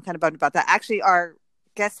kind of bummed about that. Actually, our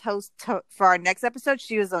guest host for our next episode,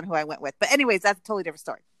 she was the one who I went with. But anyways, that's a totally different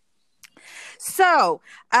story. So,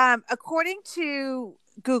 according to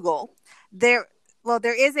Google, there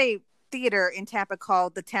is a theater in Tampa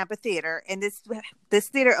called the Tampa Theater, and this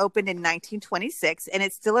theater opened in 1926, and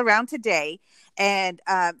it's still around today. And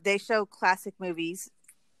they show classic movies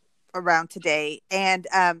around today. And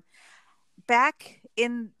back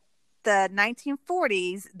in the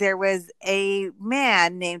 1940s, there was a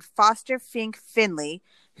man named Foster Fink Finley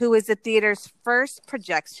who was the theater's first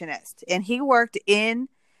projectionist, and he worked in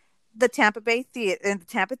the Tampa Bay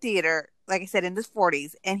Theater, like I said, in the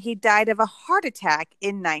 40s, and he died of a heart attack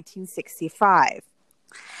in 1965.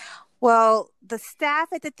 Well, the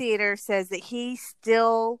staff at the theater says that he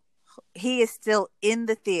is still in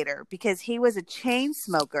the theater because he was a chain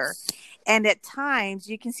smoker, and at times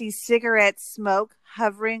you can see cigarette smoke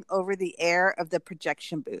hovering over the air of the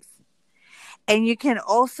projection booth. And you can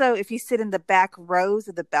also, if you sit in the back rows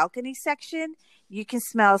of the balcony section, you can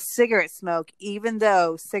smell cigarette smoke, even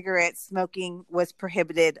though cigarette smoking was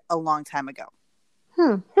prohibited a long time ago.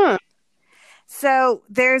 So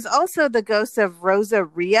there's also the ghost of Rosa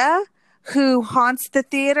Rhea, who haunts the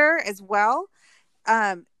theater as well.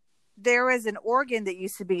 There was an organ that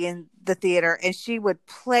used to be in the theater, and she would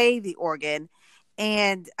play the organ,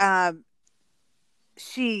 and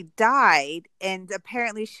she died, and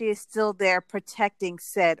apparently she is still there protecting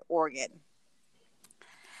said organ.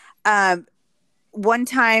 One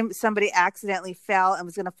time somebody accidentally fell and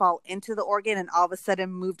was going to fall into the organ, and all of a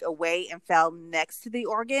sudden moved away and fell next to the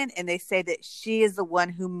organ. And they say that she is the one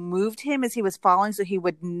who moved him as he was falling, so he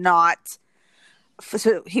would not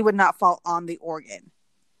fall on the organ.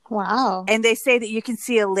 Wow. And they say that you can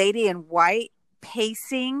see a lady in white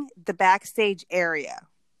pacing the backstage area.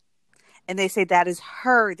 And they say that is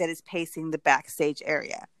her that is pacing the backstage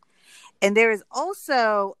area. And there is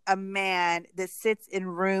also a man that sits in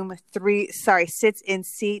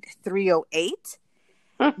seat 308.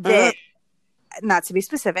 That, not to be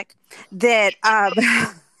specific, that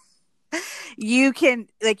you can,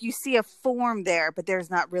 like, you see a form there, but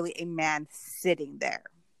there's not really a man sitting there.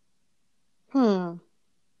 I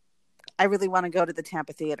really want to go to the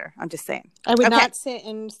Tampa Theater. I'm just saying. I would not sit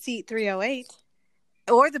in seat 308.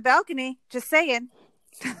 Or the balcony. Just saying.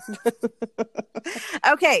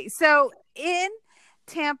 Okay, so in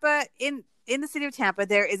Tampa, in the city of Tampa,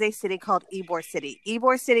 there is a city called Ybor City.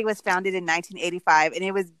 Ybor City was founded in 1985, and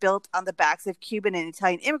it was built on the backs of Cuban and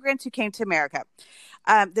Italian immigrants who came to America.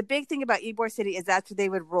 The big thing about Ybor City is that's where they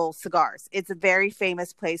would roll cigars. It's a very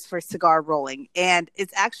famous place for cigar rolling, and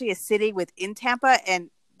it's actually a city within Tampa. And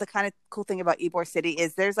the kind of cool thing about Ybor City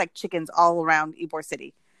is there's like chickens all around Ybor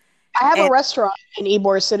City. I have a restaurant in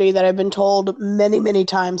Ybor City that I've been told many, many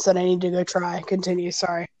times that I need to go try. Continue,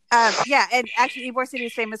 sorry. Yeah, and actually Ybor City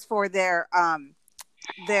is famous for their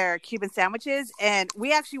Cuban sandwiches. And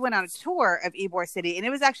we actually went on a tour of Ybor City, and it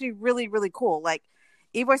was actually really, really cool. Like,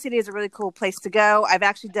 Ybor City is a really cool place to go. I've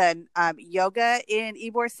actually done yoga in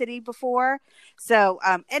Ybor City before. So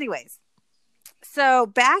anyways, so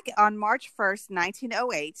back on March 1st,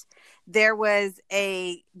 1908, there was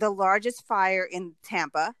the largest fire in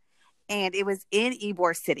Tampa. And it was in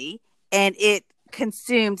Ybor City, and it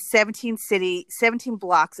consumed 17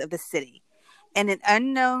 blocks of the city. And an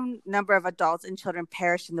unknown number of adults and children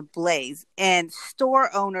perished in the blaze. And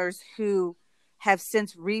store owners who have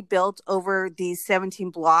since rebuilt over these 17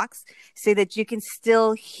 blocks say that you can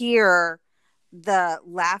still hear the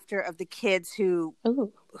laughter of the kids who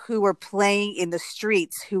were playing in the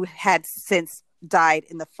streets who had since died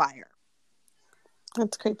in the fire.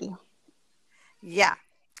 That's creepy. Yeah.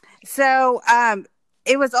 So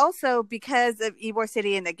it was also because of Ybor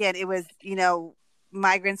City, and again, it was,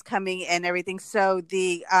 migrants coming and everything. So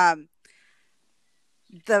the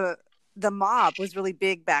mob was really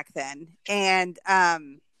big back then, and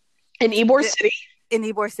in Ybor City. in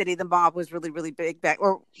Ybor City, the mob was really, really big back.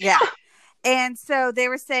 Or yeah, and so they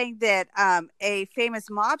were saying that a famous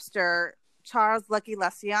mobster, Charles Lucky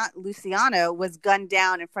Luciano, was gunned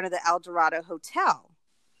down in front of the El Dorado Hotel.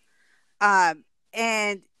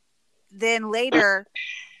 And then later,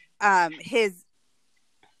 the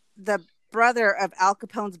brother of Al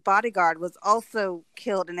Capone's bodyguard was also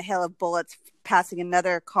killed in a hail of bullets passing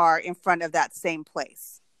another car in front of that same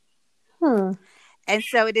place. And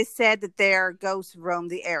so it is said that their ghosts roam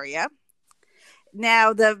the area.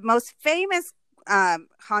 Now, the most famous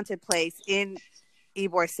haunted place in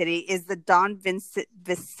Ybor City is the Don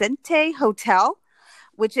Vicente Hotel,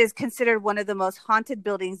 which is considered one of the most haunted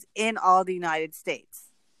buildings in all the United States.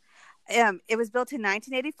 It was built in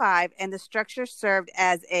 1985, and the structure served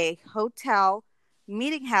as a hotel,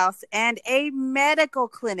 meeting house, and a medical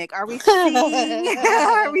clinic. Are we seeing?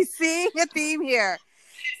 Are we seeing a theme here?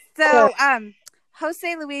 So,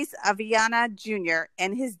 Jose Luis Aviana Jr.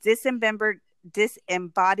 and his disembodied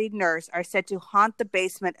nurse are said to haunt the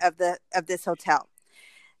basement of this hotel.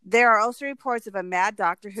 There are also reports of a mad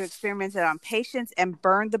doctor who experimented on patients and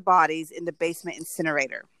burned the bodies in the basement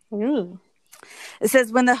incinerator. Ooh. It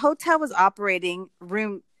says when the hotel was operating,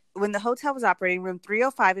 room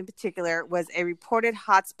 305 in particular was a reported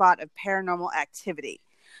hotspot of paranormal activity.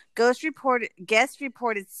 Guests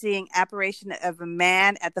reported seeing apparition of a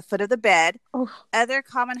man at the foot of the bed. Oh. Other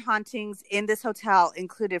common hauntings in this hotel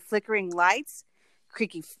included flickering lights,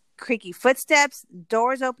 creaky footsteps,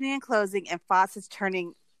 doors opening and closing, and faucets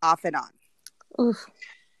turning off and on. Oof.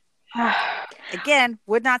 Again,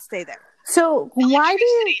 would not stay there. So why do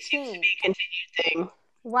you continued thing.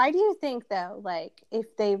 Why do you think though, like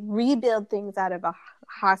if they rebuild things out of a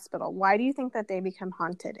hospital, why do you think that they become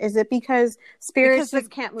haunted? Is it because spirits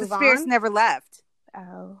just can't move on? The spirits never left.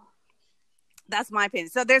 Oh. That's my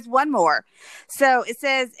opinion. So there's one more. So it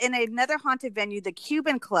says in another haunted venue, the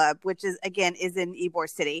Cuban Club, which is in Ybor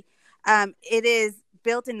City. It is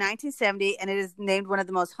built in 1970 and it is named one of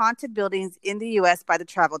the most haunted buildings in the U.S. by the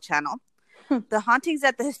Travel Channel. The hauntings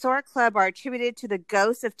at the historic club are attributed to the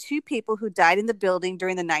ghosts of two people who died in the building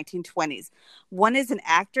during the 1920s. One is an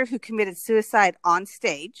actor who committed suicide on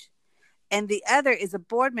stage, and the other is a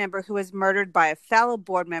board member who was murdered by a fellow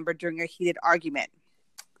board member during a heated argument.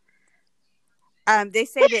 They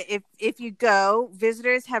say that if you go,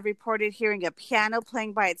 visitors have reported hearing a piano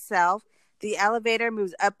playing by itself. The elevator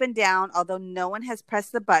moves up and down, although no one has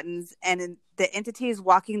pressed the buttons, and the entities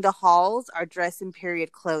walking the halls are dressed in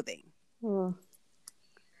period clothing.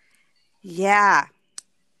 Yeah.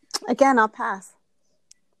 Again, I'll pass.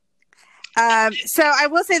 So I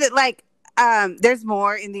will say that there's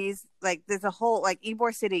more in these, there's a whole,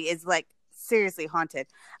 Ybor City is seriously haunted.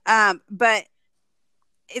 But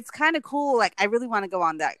it's kind of cool. I really want to go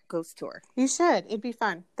on that ghost tour. You should. It'd be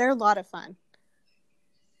fun. They're a lot of fun.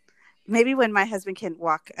 Maybe when my husband can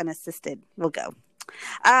walk unassisted, we'll go.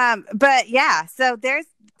 But yeah, so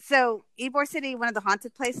Ybor City, one of the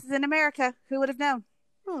haunted places in America. Who would have known?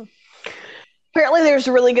 Apparently, there's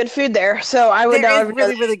really good food there. So I would there is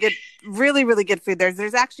really good food there.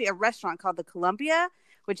 There's actually a restaurant called the Columbia,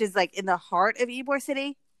 which is in the heart of Ybor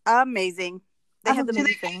City. Amazing. They have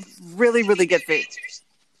really, really good food.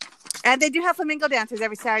 And they do have flamingo dancers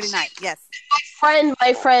every Saturday night. Yes.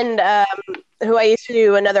 My friend, who I used to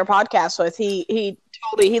do another podcast with, he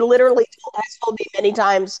told me, he literally has told me many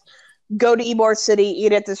times, go to Ybor City,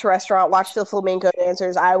 eat at this restaurant, watch the flamenco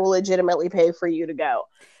dancers. I will legitimately pay for you to go.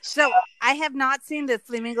 So I have not seen the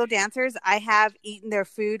flamenco dancers. I have eaten their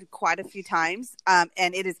food quite a few times, and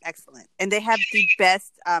it is excellent. And they have the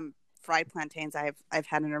best fried plantains I've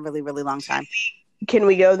had in a really, really long time. Can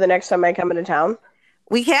we go the next time I come into town?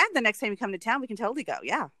 We can. The next time you come to town, we can totally go.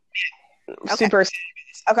 Yeah. Okay. Super.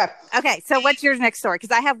 Okay. Okay. So what's your next story?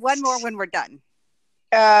 Because I have one more when we're done.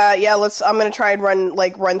 Yeah. I'm gonna try and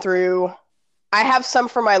run through. I have some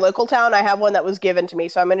from my local town. I have one that was given to me,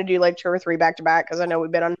 so I'm gonna do 2 or 3 back to back because I know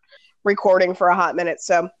we've been on recording for a hot minute.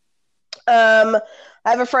 So, I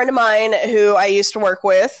have a friend of mine who I used to work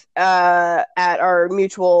with at our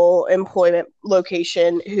mutual employment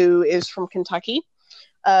location who is from Kentucky.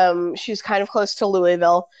 She's kind of close to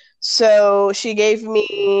Louisville. So she gave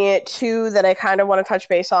me 2 that I kind of want to touch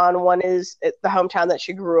base on. One is the hometown that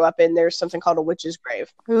she grew up in. There's something called a witch's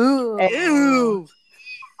grave. Ooh.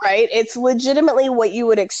 Right? It's legitimately what you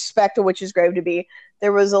would expect a witch's grave to be.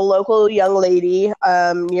 There was a local young lady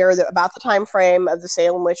near about the time frame of the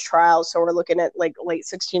Salem witch trials, so we're looking at late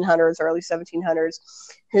 1600s, early 1700s,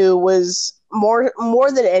 who was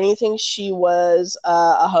more than anything, she was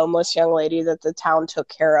a homeless young lady that the town took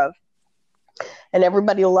care of. And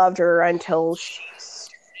everybody loved her until she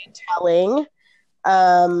started telling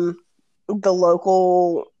the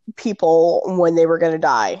local people when they were going to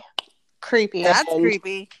die. Creepy. That's And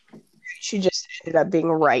creepy. she just ended up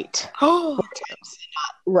being right.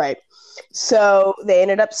 Right. So they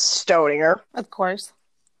ended up stoning her. Of course.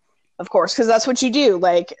 Of course, because that's what you do.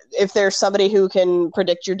 Like, if there's somebody who can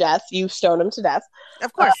predict your death, you stone them to death.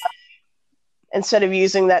 Of course. Instead of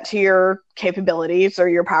using that to your capabilities or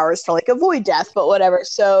your powers to, like, avoid death, but whatever.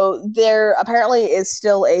 So there apparently is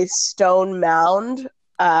still a stone mound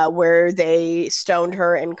where they stoned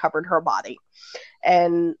her and covered her body.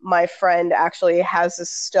 And my friend actually has a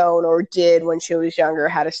stone, or did when she was younger,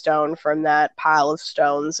 had a stone from that pile of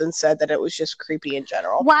stones, and said that it was just creepy in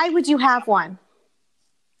general. Why would you have one?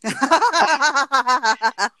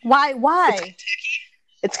 Why?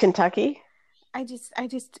 It's Kentucky. I just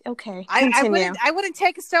okay. I Continue. wouldn't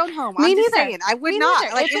take a stone home. Me I'm just neither. saying, I would Me not.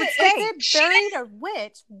 neither. Like, if it would it stay. buried a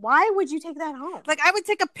witch, why would you take that home? Like, I would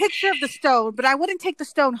take a picture of the stone, but I wouldn't take the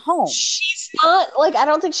stone home. She's not, like, I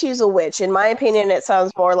don't think she's a witch. In my opinion, it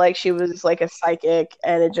sounds more like she was, like, a psychic,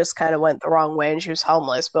 and it just kind of went the wrong way, and she was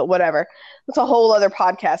homeless, but whatever. It's a whole other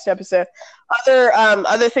podcast episode.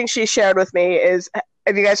 Other things she shared with me is,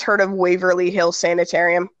 have you guys heard of Waverly Hills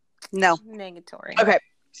Sanitarium? No. Negatory. Okay.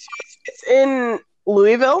 So it's in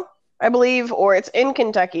Louisville, I believe, or it's in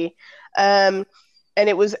Kentucky. And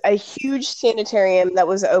it was a huge sanitarium that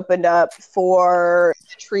was opened up for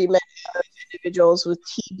the treatment of individuals with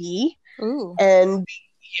TB. Ooh. And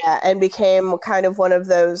became kind of one of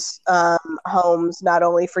those homes, not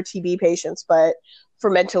only for TB patients, but for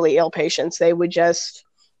mentally ill patients. They would just,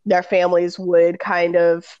 their families would kind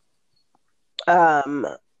of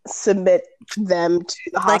submit them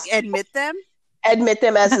to the hospital. Like, Admit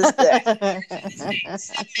them as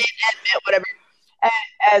whatever,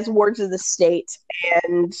 as wards of the state,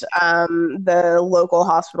 and the local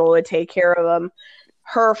hospital would take care of them.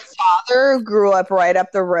 Her father grew up right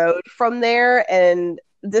up the road from there, and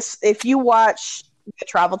this, if you watch the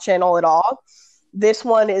Travel Channel at all, this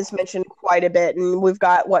one is mentioned quite a bit, and we've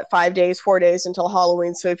got 4 days until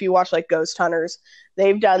Halloween. So if you watch, like, Ghost Hunters,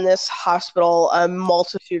 they've done this hospital a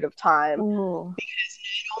multitude of times. Ooh. Because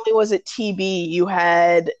not only was it TB, you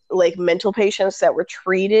had, like, mental patients that were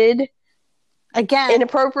treated Again,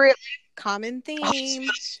 inappropriately. common theme.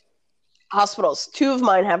 Hospitals. 2 of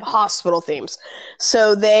mine have hospital themes.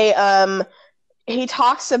 So they he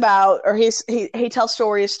talks about, or he tells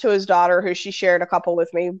stories to his daughter, who she shared a couple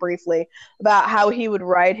with me briefly, about how he would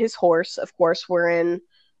ride his horse. Of course, we're in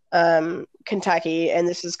Kentucky, and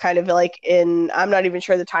this is kind of like in, I'm not even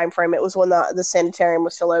sure the time frame. It was when the sanitarium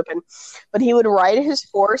was still open, but he would ride his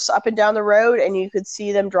horse up and down the road, and you could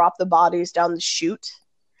see them drop the bodies down the chute.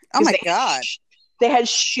 Oh my God. They had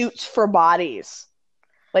chutes for bodies.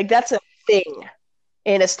 Like, that's a thing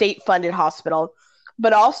in a state-funded hospital.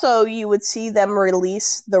 But also, you would see them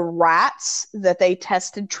release the rats that they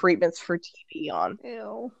tested treatments for TB on.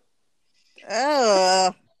 Ew.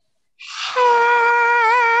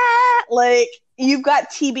 Like, you've got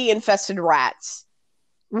TB-infested rats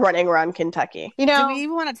running around Kentucky. You know, Do we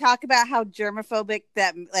even want to talk about how germophobic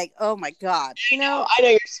that, like, oh my God. you know, I know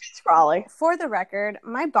you're sprawling. for the record,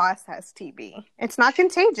 my boss has TB. It's not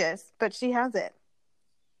contagious, but she has it.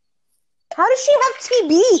 How does she have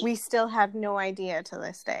TB? We still have no idea to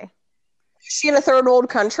this day. Is she in a third world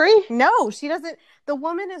country? No, she doesn't. The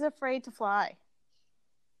woman is afraid to fly.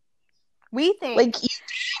 We think Like,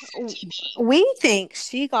 we think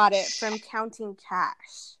she got it from counting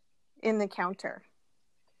cash in the counter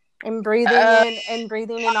and breathing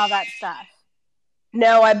in all that stuff.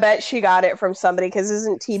 no, I bet she got it from somebody, because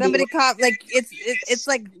isn't TB? Somebody caught, like, it's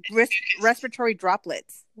like respiratory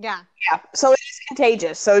droplets. Yeah. Yeah, so it is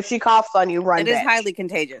contagious. So if she coughs on you, run It is back. highly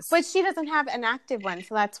contagious. But she doesn't have an active one,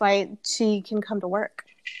 so that's why she can come to work.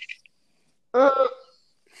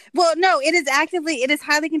 Well, no, it is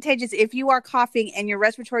highly contagious if you are coughing and your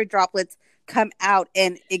respiratory droplets come out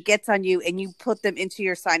and it gets on you and you put them into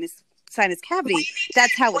your sinus cavity.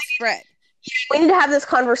 That's how it's spread. We need to have this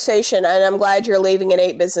conversation, and I'm glad you're leaving in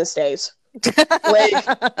 8 business days. Like, it's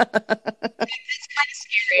kind of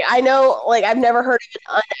scary. I know, like, I've never heard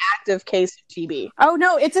of an unactive case of TB. Oh,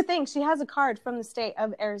 no, it's a thing. She has a card from the state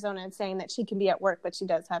of Arizona saying that she can be at work, but she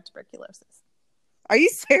does have tuberculosis. Are you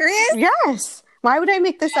serious? Yes. Why would I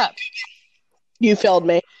make this up? You failed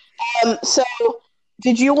me. So,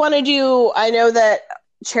 did you want to do, I know that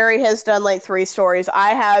Cherry has done like 3 stories. I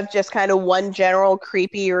have just kind of one general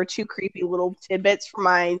creepy or 2 creepy little tidbits for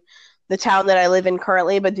the town that I live in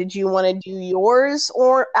currently, but did you want to do yours,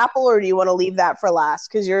 or Apple, or do you want to leave that for last?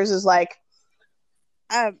 Because yours is like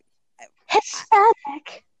Hispanic.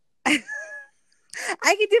 I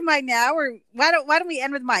can do mine now, or why don't we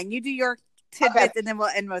end with mine? You do your tidbits, and then we'll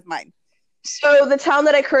end with mine. So the town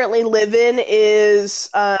that I currently live in is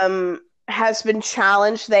has been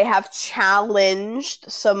challenged. They have challenged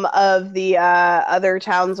some of the other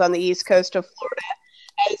towns on the east coast of Florida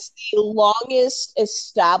as the longest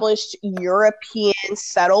established European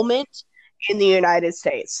settlement in the United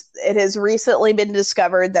States. It has recently been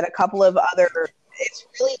discovered that a couple of other, it's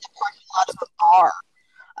really the parking lot of a bar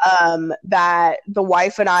that the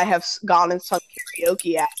wife and I have gone and sung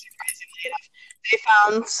karaoke at. Surprisingly enough, they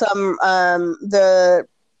found some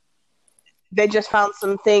they just found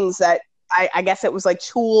some things that I guess it was like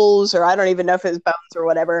tools, or I don't even know if it was bones or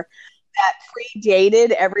whatever, that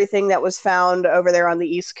predated everything that was found over there on the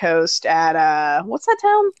East Coast at what's that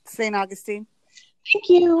town? St. Augustine. Thank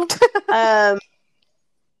you. I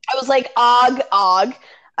was like Og.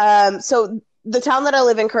 So the town that I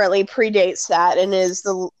live in currently predates that and is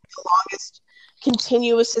the longest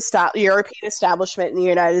continuous European establishment in the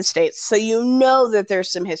United States. So you know that there's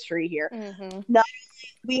some history here. Mm-hmm. Not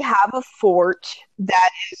only we have a fort that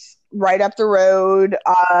is right up the road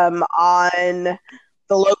on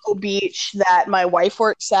the local beach that my wife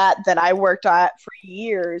works at, that I worked at for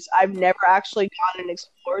years. I've never actually gone and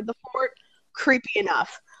explored the fort. Creepy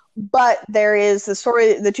enough. But there is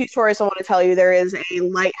the two stories I want to tell you. There is a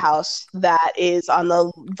lighthouse that is on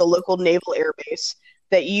the local naval air base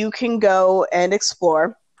that you can go and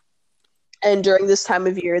explore. And during this time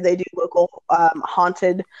of year, they do local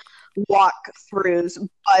haunted walkthroughs.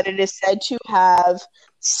 But it is said to have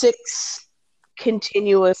 6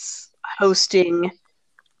 continuous hosting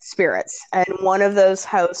spirits. And one of those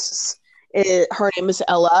hosts, her name is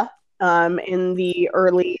Ella. In the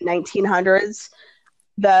early 1900s,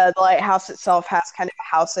 the lighthouse itself has kind of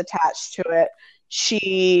a house attached to it.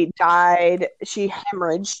 She died. She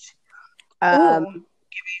hemorrhaged,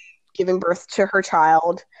 giving birth to her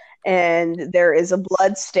child. And there is a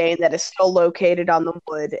blood stain that is still located on the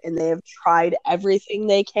wood, and they have tried everything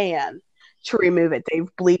they can to remove it. They've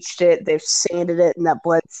bleached it, they've sanded it, and that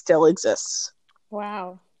blood still exists.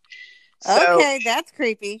 Wow. So, okay, that's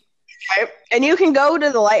creepy. Right? And you can go to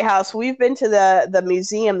the lighthouse. We've been to the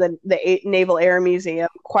museum, the Naval Air Museum,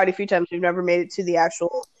 quite a few times. We've never made it to the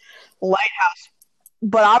actual lighthouse.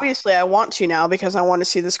 But obviously I want to now because I want to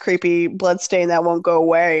see this creepy blood stain that won't go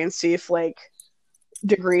away and see if, like,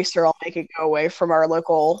 degreaser will make it go away from our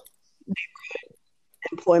local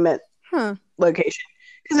employment location.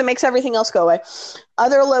 Because it makes everything else go away.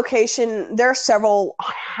 Other location, there are several,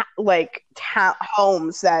 like,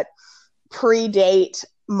 homes that predate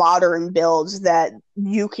modern builds that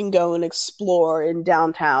you can go and explore in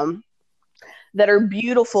downtown that are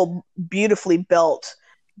beautifully built,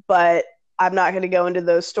 but I'm not going to go into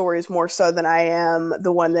those stories more so than I am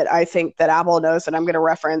the one that I think that Apple knows that I'm going to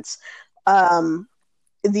reference.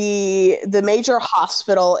 The major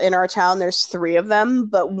hospital in our town, there's 3 of them,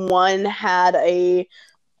 but one had a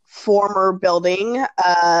former building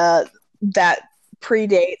that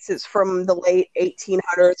predates. It's from the late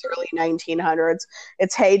 1800s, early 1900s.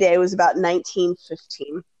 Its heyday was about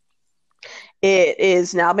 1915. It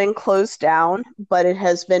is now been closed down, but it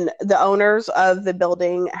has been, the owners of the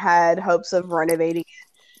building had hopes of renovating it.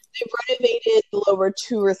 They've renovated the lower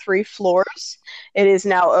 2 or 3 floors. It is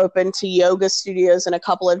now open to yoga studios and a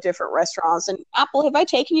couple of different restaurants. And Apple, have I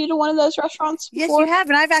taken you to one of those restaurants before? Yes, you have.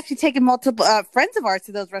 And I've actually taken multiple friends of ours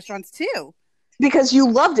to those restaurants too. Because you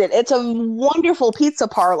loved it. It's a wonderful pizza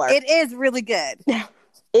parlor. It is really good.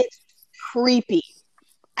 It's creepy.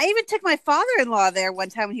 I even took my father-in-law there one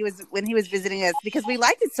time when he was visiting us because we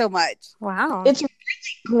liked it so much. Wow. It's really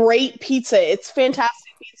great pizza. It's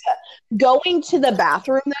fantastic pizza. Going to the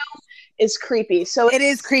bathroom, though, is creepy. So it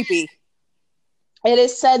is creepy. It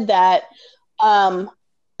is said that, and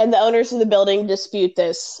the owners of the building dispute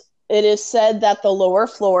this, it is said that the lower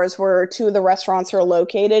floors where 2 of the restaurants are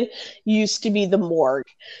located used to be the morgue.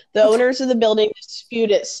 The owners of the building dispute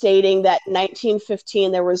it, stating that in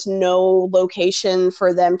 1915 there was no location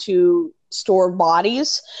for them to store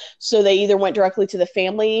bodies, so they either went directly to the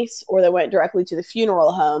families or they went directly to the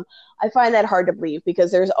funeral home. I find that hard to believe because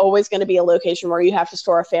there's always going to be a location where you have to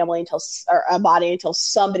store a body until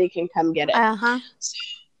somebody can come get it. So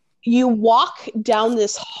you walk down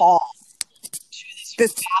this hall.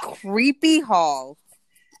 This creepy hall.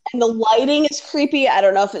 And the lighting is creepy. I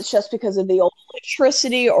don't know if it's just because of the old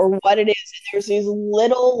electricity or what it is. And there's these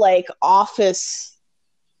little, like, office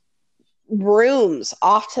rooms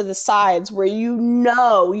off to the sides where you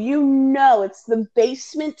know it's the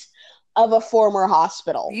basement of a former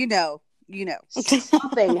hospital. You know.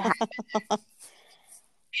 Something happened. In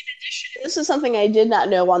addition, this is something I did not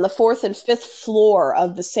know. On the 4th and 5th floor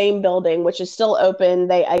of the same building, which is still open,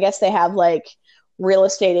 I guess they have, like, real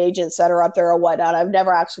estate agents that are up there or whatnot. I've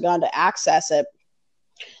never actually gone to access it.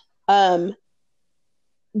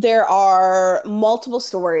 There are multiple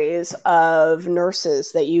stories of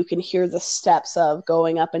nurses that you can hear the steps of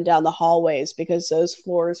going up and down the hallways, because those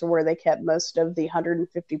floors are where they kept most of the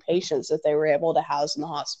 150 patients that they were able to house in the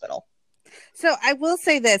hospital. So I will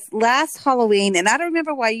say this, last Halloween, and I don't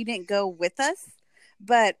remember why you didn't go with us,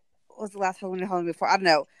 but what was the last Halloween or Halloween before? I don't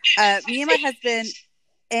know. Me and my husband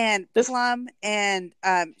and Plum, and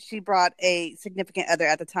she brought a significant other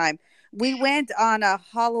at the time. We went on a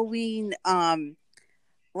Halloween,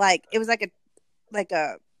 like it was supposed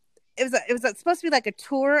to be like a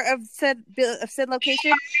tour of said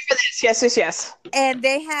location. Yes. And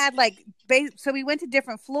they had like so we went to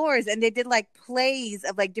different floors, and they did like plays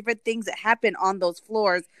of like different things that happened on those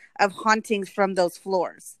floors, of hauntings from those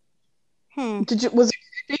floors. Was it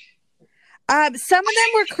creepy? Some of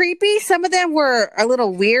them were creepy. Some of them were a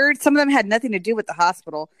little weird. Some of them had nothing to do with the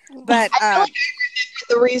hospital. But I feel like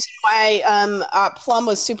the reason why Plum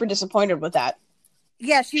was super disappointed with that.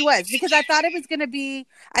 Yeah, she was, because I thought it was going to be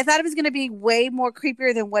way more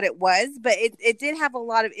creepier than what it was, but it did have a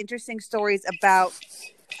lot of interesting stories about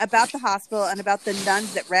the hospital and about the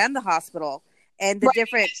nuns that ran the hospital and the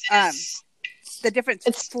different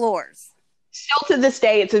floors. Still to this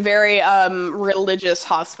day, it's a very religious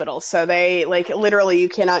hospital. So they literally, you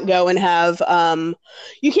cannot go and have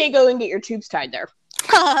you can't go and get your tubes tied there.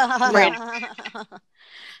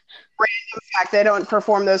 Random fact, they don't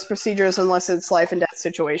perform those procedures unless it's life and death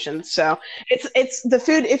situations. So it's the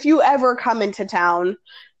food. If you ever come into town,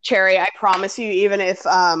 Cherry, I promise you, even if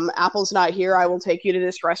Apple's not here, I will take you to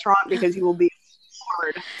this restaurant, because you will be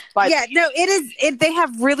floored. They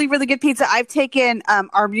have really, really good pizza. I've taken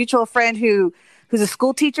our mutual friend who's a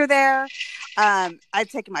school teacher there. I've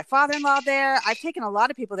taken my father-in-law there. I've taken a lot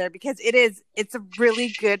of people there because it's a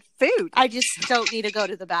really good food. I just don't need to go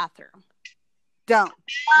to the bathroom. Don't.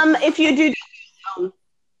 If you do,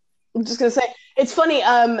 I'm just gonna say, it's funny.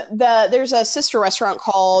 There's a sister restaurant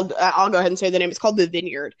called, I'll go ahead and say the name. It's called The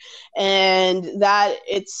Vineyard, and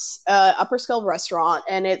it's upper scale restaurant,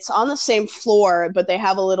 and it's on the same floor, but they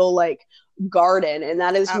have a little garden, and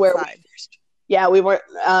that is outside. We went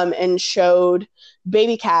and showed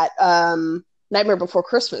Baby Cat Nightmare Before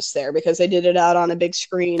Christmas there, because they did it out on a big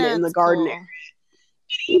screen in the garden area.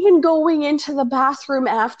 Even going into the bathroom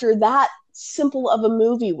after that simple of a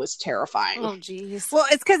movie was terrifying. Oh geez. Well,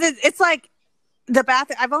 it's because it's like the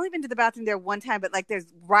bathroom. I've only been to the bathroom there one time, but there's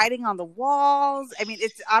writing on the walls. I mean,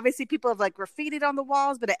 it's obviously people have graffitied on the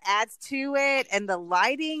walls, but it adds to it, and the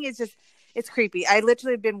lighting is just, it's creepy. I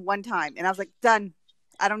literally have been one time, and I was like, done.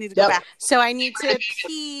 I don't need to go back. So I need to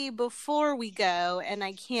pee before we go, and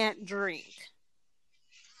I can't drink.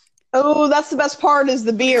 Oh, that's the best part, is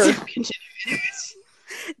the beer.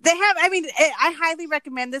 They have, I highly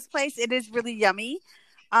recommend this place. It is really yummy.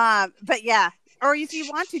 But yeah, or if you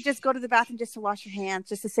want to, just go to the bathroom just to wash your hands,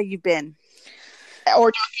 just to say you've been.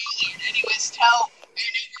 Or don't go alone. Anyways, you're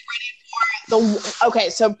ready for okay,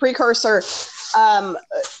 so precursor,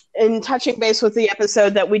 in touching base with the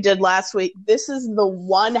episode that we did last week, this is the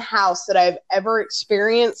one house that I've ever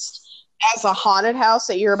experienced as a haunted house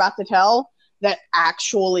that you're about to tell that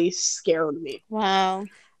actually scared me. Wow.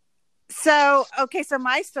 So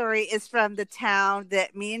my story is from the town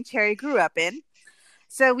that me and Cherry grew up in.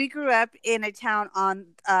 So we grew up in a town on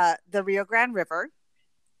the Rio Grande River.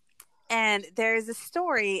 And there's a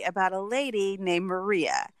story about a lady named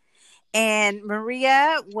Maria. And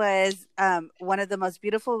Maria was one of the most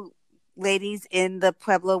beautiful ladies in the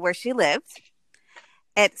pueblo where she lived.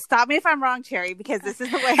 And stop me if I'm wrong, Cherry, because this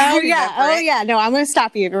is the way I remember it. Yeah. No, I'm going to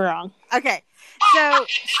stop you if you're wrong. Okay. So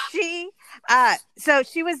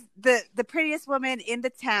she was the prettiest woman in the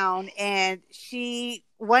town, and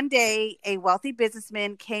one day a wealthy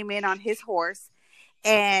businessman came in on his horse,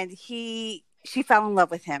 and she fell in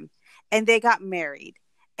love with him, and they got married,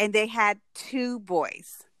 and they had 2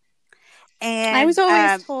 boys. And I was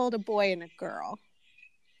always told a boy and a girl.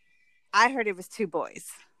 I heard it was 2 boys.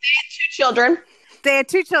 They had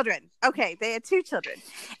 2 children. Okay, they had 2 children.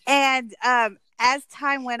 And as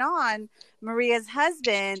time went on, Maria's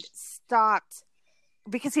husband stopped,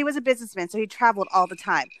 because he was a businessman, so he traveled all the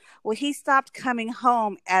time. Well, he stopped coming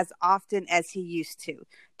home as often as he used to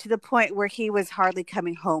the point where he was hardly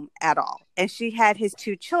coming home at all. And she had his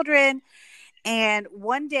 2 children, and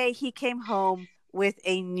one day he came home with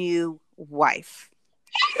a new wife.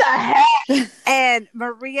 What the heck? And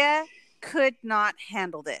Maria could not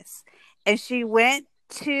handle this. And she went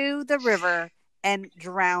to the river and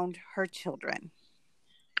drowned her children.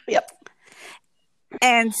 Yep.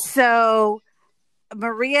 And so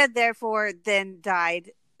Maria, therefore, then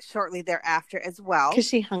died shortly thereafter as well. Because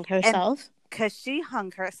she hung herself. Because she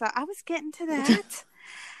hung her. So I was getting to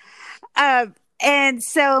that. And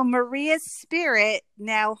so Maria's spirit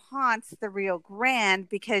now haunts the Rio Grande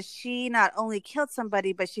because she not only killed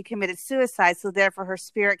somebody, but she committed suicide. So therefore her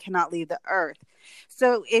spirit cannot leave the earth.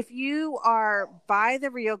 So if you are by the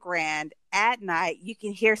Rio Grande at night, you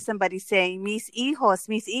can hear somebody saying, mis hijos,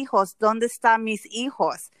 ¿dónde están mis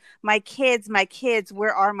hijos? My kids,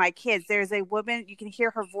 where are my kids? There's a woman, you can hear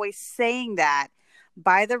her voice saying that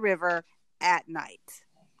by the river at night.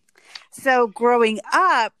 So growing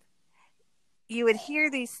up, you would hear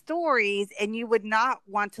these stories and you would not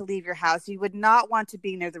want to leave your house. You would not want to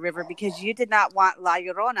be near the river because you did not want La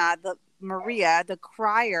Llorona, the Maria, the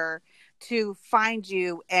crier, to find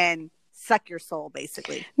you and suck your soul,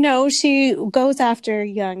 basically. No, she goes after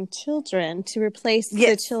young children to replace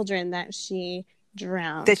the children that she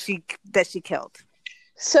drowned. That she killed.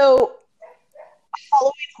 So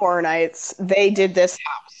Halloween Horror Nights, they did this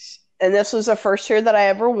house. And this was the first year that I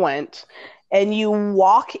ever went. And you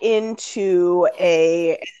walk into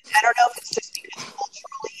I don't know if it's just because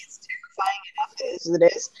culturally it's terrifying enough as it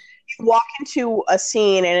is. You walk into a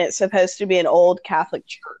scene and it's supposed to be an old Catholic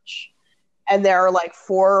church. And there are like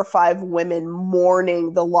 4 or 5 women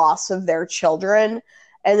mourning the loss of their children.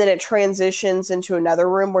 And then it transitions into another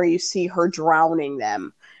room where you see her drowning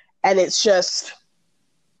them. And it's just,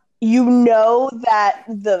 you know that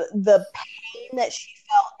the pain that she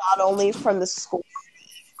felt not only from the scorn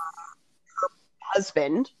of her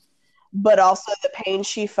husband, but also the pain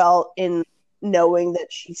she felt in knowing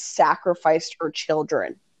that she sacrificed her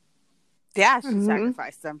children. Yeah, she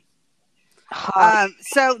sacrificed them.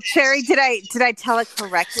 So Cherry, did I tell it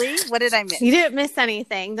correctly? What did I miss? You didn't miss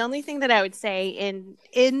anything. The only thing that I would say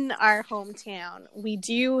in our hometown, we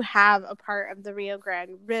do have a part of the Rio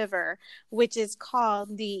Grande River, which is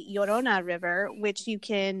called the Llorona River, which you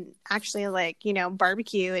can actually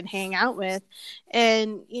barbecue and hang out with.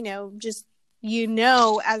 And, just,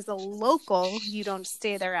 as a local, you don't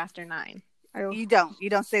stay there after 9. You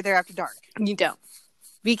don't stay there after dark. You don't.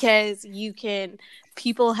 Because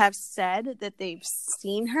people have said that they've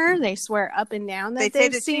seen her. They swear up and down that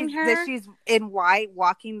they've seen her. That she's in white,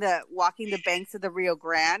 walking the banks of the Rio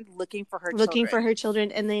Grande, looking for her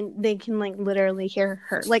children, and then they can literally hear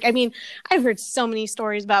her. I've heard so many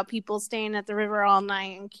stories about people staying at the river all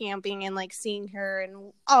night and camping and seeing her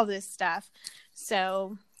and all this stuff.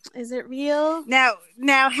 So, is it real?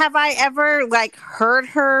 Now, have I ever heard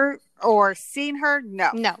her or seen her?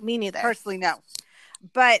 No, me neither. Personally, no.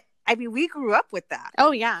 But we grew up with that.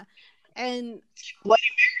 Oh yeah, and Bloody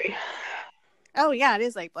Mary. Oh yeah, it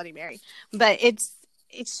is like Bloody Mary, but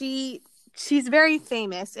she's very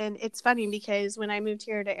famous, and it's funny because when I moved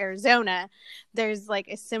here to Arizona, there's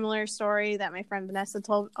a similar story that my friend Vanessa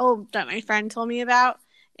told me about,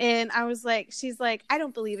 and I was she's like, I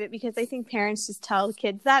don't believe it because I think parents just tell the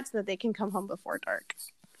kids that so that they can come home before dark.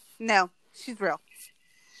 No, she's real.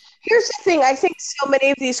 Here's the thing. I think so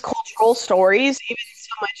many of these cultural stories, even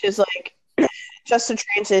so much as just to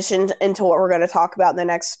transition into what we're going to talk about in the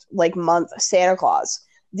next month, Santa Claus.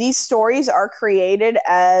 These stories are created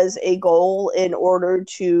as a goal in order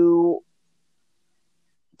to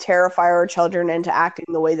terrify our children into acting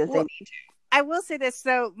the way that they need to. I will say this.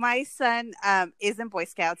 So my son is in Boy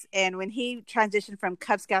Scouts, and when he transitioned from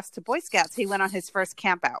Cub Scouts to Boy Scouts, he went on his first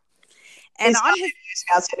camp out. And he's not in Boy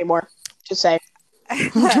Scouts anymore. Just say.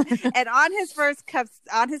 And on his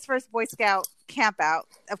first Boy Scout camp out,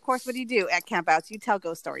 of course, what do you do at camp outs? You tell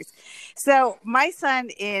ghost stories. So my son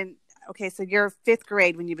so you're 5th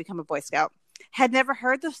grade when you become a Boy Scout, had never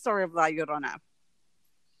heard the story of La Llorona.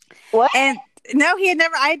 What? And no,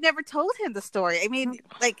 I had never told him the story.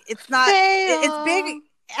 It's not, it's big.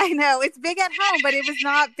 I know it's big at home, but it was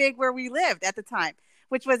not big where we lived at the time,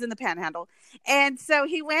 which was in the Panhandle. And so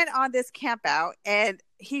he went on this camp out and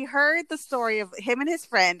he heard the story of him and his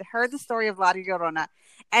friend heard the story of La Llorona,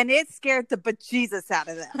 and it scared the bejesus out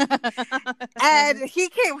of them. And he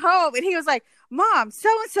came home and he was like, Mom,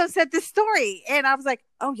 so-and-so said this story. And I was like,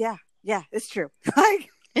 oh yeah, it's true.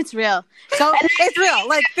 It's real. So it's real.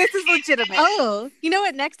 This is legitimate. Oh, you know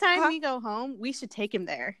what? Next time we go home, we should take him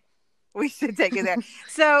there. We should take him there.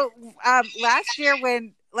 So last year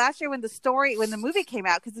when the movie came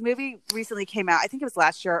out, because the movie recently came out, I think it was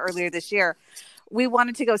last year or earlier this year, we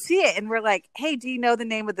wanted to go see it, and we're like, hey, do you know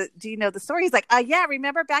the story? He's like, yeah,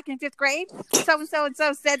 remember back in 5th grade, so and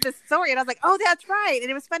so said this story. And I was like, oh, that's right.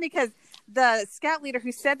 And it was funny because the scout leader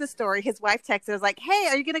who said the story, his wife texted, was like, hey,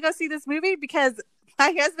 are you going to go see this movie? Because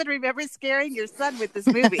my husband remembers scaring your son with this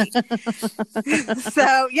movie.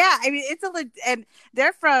 So yeah, it's and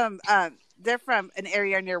they're from they're from an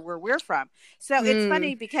area near where we're from. So it's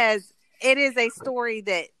funny because it is a story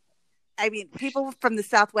that, I mean, people from the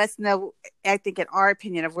Southwest know, I think in our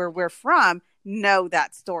opinion of where we're from, know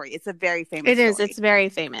that story. It's a very famous story. It is. It's very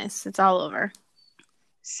famous. It's all over.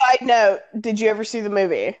 Side note, did you ever see the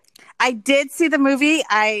movie? I did see the movie.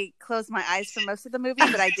 I closed my eyes for most of the movie,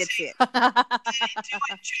 but I did see it. Did it do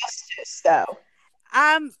it justice, though?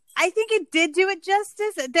 I think it did do it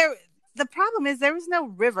justice. The problem is there was no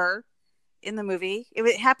river in the movie.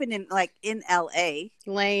 It happened in LA.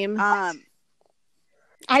 Lame.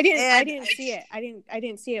 I didn't see it. I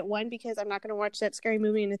didn't see it. One, because I'm not going to watch that scary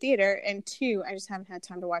movie in the theater, and two, I just haven't had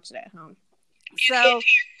time to watch it at home. So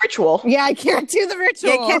ritual. Yeah, I can't do the ritual.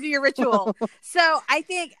 Yeah, you can't do your ritual. So I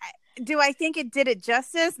think it did it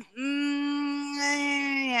justice?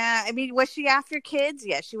 Yeah. I mean, was she after kids?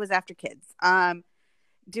 Yeah, she was after kids.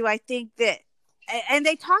 Do I think that? And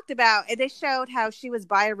they talked about, and they showed how she was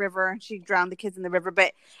by a river and she drowned the kids in the river.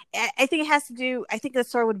 But I think it has to do. I think the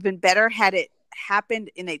story would have been better had it happened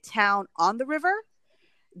in a town on the river.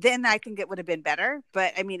 Then I think it would have been better.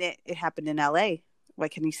 But I mean, it happened in LA.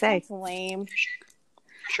 What can you say? That's lame.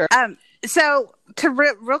 Sure. So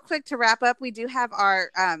real quick to wrap up, we do have our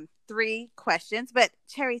 3 questions. But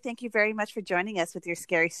Cherry, thank you very much for joining us with your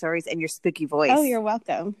scary stories and your spooky voice. Oh, you're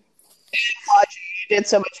welcome. You did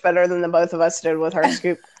so much better than the both of us did with our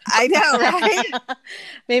scoop. I know, right?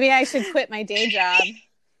 Maybe I should quit my day job.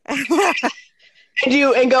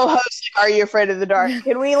 And go host Are You Afraid of the Dark?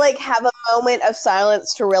 Can we have a moment of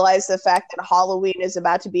silence to realize the fact that Halloween is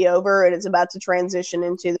about to be over and it's about to transition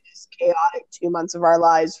into this chaotic 2 months of our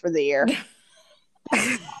lives for the year?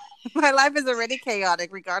 My life is already chaotic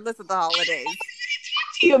regardless of the holidays.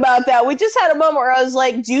 To you about that. We just had a moment where I was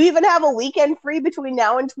like, do you even have a weekend free between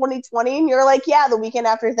now and 2020? And you're like, yeah, the weekend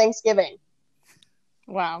after Thanksgiving.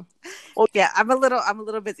 Wow. Well, yeah, I'm a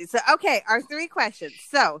little busy. So, okay, our 3 questions.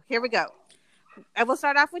 So, here we go. I will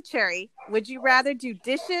start off with Cherry. Would you rather do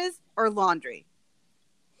dishes or laundry?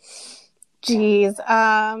 Jeez.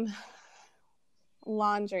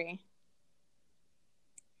 Laundry.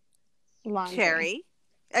 Cherry.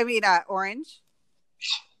 I mean, Orange.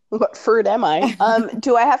 What fruit am I?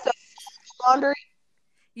 Do I have to laundry?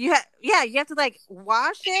 You have to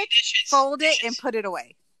wash it, fold it, and put it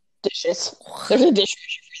away. Dishes. There's a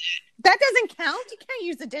dishwasher for that. That doesn't count. You can't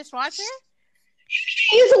use a dishwasher. You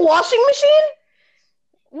can't use a washing machine?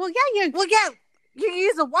 Well, yeah. You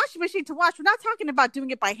use a washing machine to wash. We're not talking about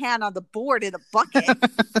doing it by hand on the board in a bucket.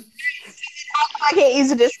 I can't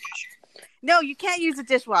use a dishwasher. No, you can't use a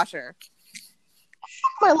dishwasher.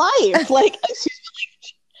 Fuck my life. Excuse me.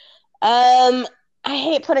 I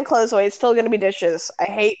hate putting clothes away. It's still going to be dishes. I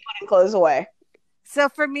hate putting clothes away. So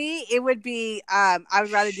for me, it would be I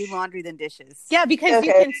would rather do laundry than dishes. Yeah, because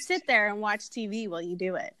you can sit there and watch TV while you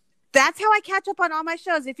do it. That's how I catch up on all my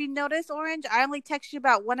shows. If you notice, Orange, I only text you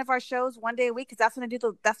about one of our shows one day a week because that's when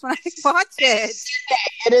that's when I watch it.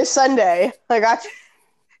 It is Sunday. I got you.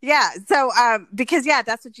 Yeah. So because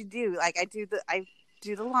that's what you do. I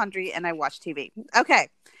do the laundry and I watch TV. Okay.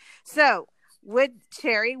 So would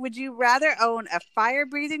you rather own a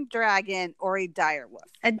fire-breathing dragon or a direwolf?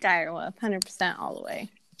 A direwolf, 100% all the way.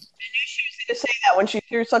 To say that when she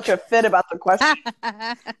threw such a fit about the question.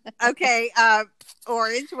 Okay,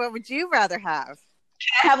 Orange, what would you rather have?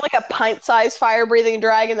 Can I have a pint-sized fire-breathing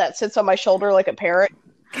dragon that sits on my shoulder like a parrot?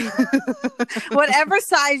 Whatever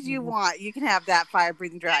size you want, you can have that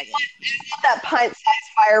fire-breathing dragon. That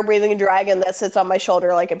pint-sized fire-breathing dragon that sits on my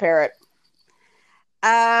shoulder like a parrot.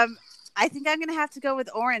 I think I'm gonna have to go with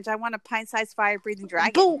Orange. I want a pint-sized fire-breathing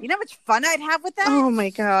dragon. You know how much fun I'd have with that? Oh my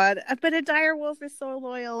god! But a direwolf is so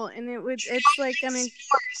loyal, and it's like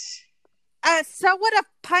so what a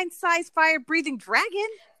pint-sized fire-breathing dragon?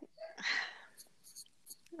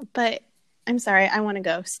 But I'm sorry, I want a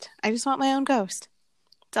ghost. I just want my own ghost.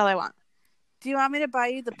 That's all I want. Do you want me to buy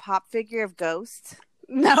you the pop figure of Ghost?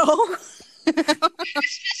 No.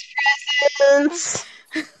 Presents.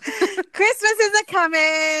 Christmas isn't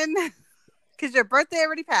coming because your birthday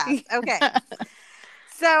already passed. Okay.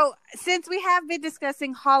 So since we have been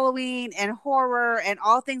discussing Halloween and horror and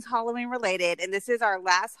all things Halloween related, and this is our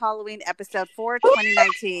last Halloween episode for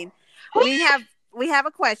 2019, we have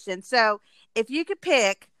a question. So if you could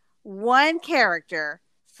pick one character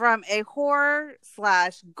from a horror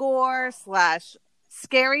 / gore /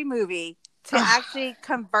 scary movie to actually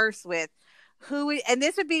converse with, and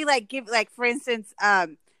this would be for instance,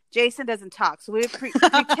 Jason doesn't talk, so we would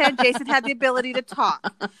pretend Jason had the ability to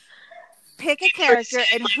talk. Pick a character,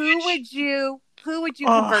 and who would you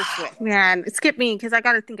converse with? Man, skip me because I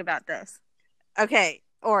got to think about this. Okay,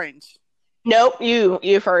 Orange. Nope,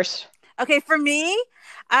 you first. Okay, for me,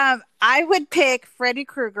 I would pick Freddy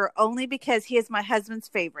Krueger only because he is my husband's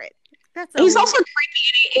favorite. He's also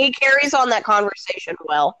creepy. He carries on that conversation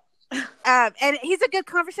well. And he's a good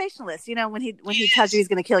conversationalist, when he tells you he's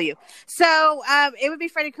going to kill you. So it would be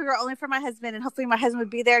Freddy Krueger only for my husband, and hopefully my husband would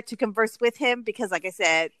be there to converse with him because, like I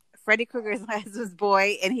said, Freddy Krueger is my husband's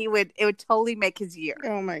boy, and it would totally make his year.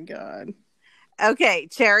 Oh my God. Okay,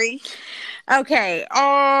 Cherry. Okay.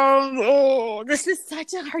 This is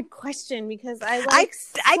such a hard question because I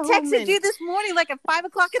texted you this morning, like at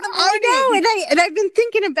 5:00 in the morning. I know, and I've been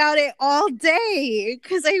thinking about it all day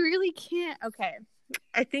because I really can't. Okay,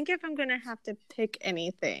 I think if I'm gonna have to pick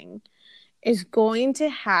anything, it's going to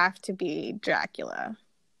have to be Dracula.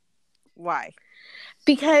 Why?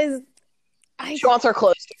 Because she wants her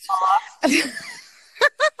clothes to fall off.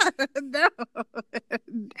 No,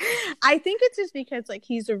 I think it's just because like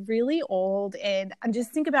he's really old, and I'm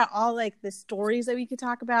just think about all like the stories that we could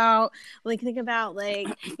talk about. Like think about like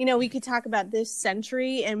we could talk about this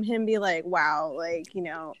century and him be like, wow, like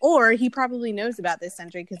or he probably knows about this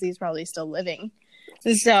century because he's probably still living.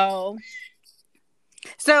 So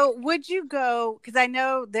would you go? Because I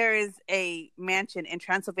know there is a mansion in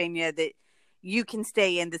Transylvania that you can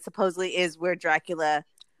stay in that supposedly is where Dracula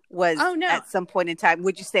was at some point in time.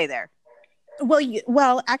 Would you stay there?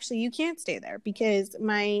 Well, actually, you can't stay there because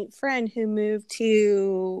my friend who moved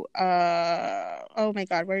to oh my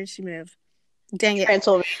God, where did she move? Dang it!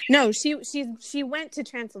 Transylvania. No, she went to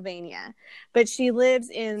Transylvania, but she lives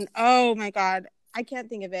in oh my God, I can't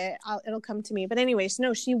think of it. It'll come to me. But anyways,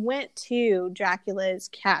 no, she went to Dracula's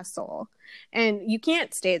castle, and you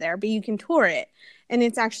can't stay there, but you can tour it, and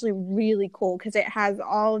it's actually really cool because it has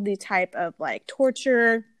all of the type of like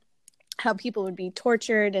torture. How people would be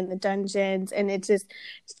tortured in the dungeons, and it just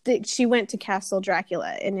she went to Castle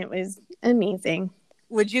Dracula, and it was amazing.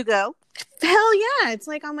 Would you go? Hell yeah, it's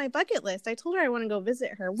like on my bucket list. I told her I want to go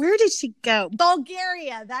visit her. Where did she go?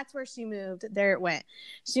 Bulgaria. That's where she moved. There it went.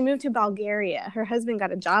 She moved to Bulgaria. Her husband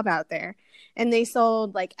got a job out there, and they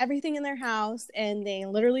sold like everything in their house, and they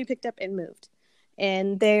literally picked up and moved.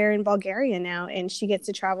 And they're in Bulgaria now, and she gets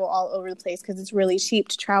to travel all over the place because it's really cheap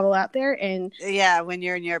to travel out there. And yeah, when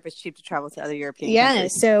you're in Europe, it's cheap to travel to other European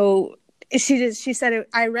countries. So she said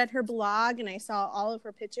I read her blog and I saw all of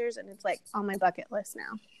her pictures, and it's like on my bucket list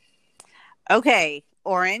now. Okay,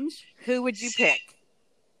 Orange, who would you pick?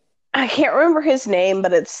 I can't remember his name,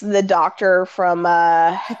 but it's the doctor from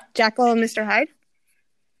Jekyll and Mr. Hyde.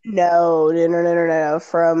 No,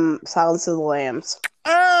 from Silence of the Lambs.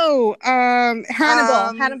 Oh, Hannibal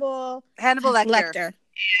Lecter.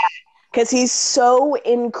 Because he's so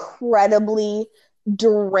incredibly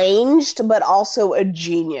deranged, but also a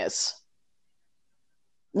genius.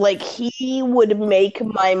 Like, he would make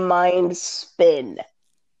my mind spin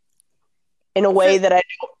in a way that I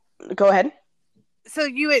don't. Go ahead. So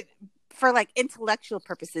you would, for like intellectual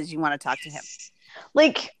purposes, you want to talk to him?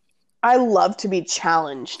 Like, I love to be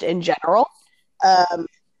challenged in general.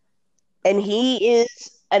 And he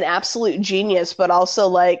is an absolute genius, but also,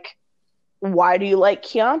 like, why do you like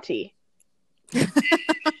Chianti?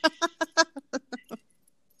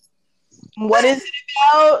 What is it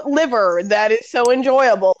about liver that is so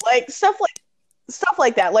enjoyable? Like, stuff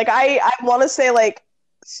like that. Like, I want to say, like,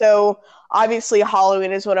 so obviously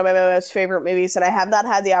Halloween is one of my most favorite movies, and I have not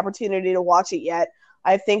had the opportunity to watch it yet.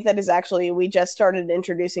 I think that is actually, we just started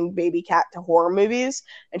introducing Baby Cat to horror movies,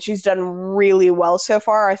 and she's done really well so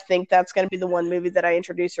far. I think that's going to be the one movie that I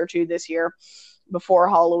introduce her to this year before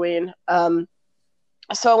Halloween. So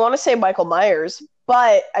I want to say Michael Myers,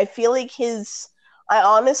 but I feel like I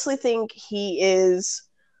honestly think he is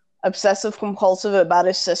obsessive compulsive about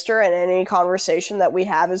his sister, and any conversation that we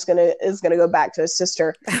have is gonna go back to his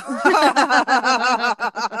sister. Whatever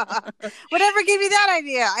gave you that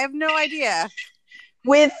idea? I have no idea.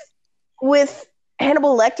 With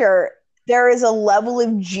Hannibal Lecter, there is a level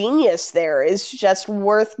of genius there. It's just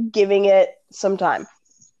worth giving it some time.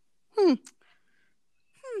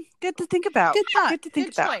 Good to think about. Good thought. Good to think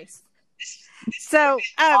Good about. Choice. So,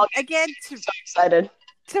 again, I'm so excited.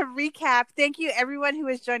 To recap, thank you everyone who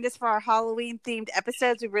has joined us for our Halloween themed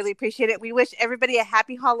episodes. We really appreciate it. We wish everybody a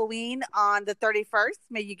happy Halloween on the 31st.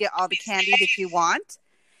 May you get all the candy that you want.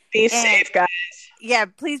 Be safe, guys. Yeah,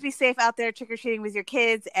 please be safe out there trick-or-treating with your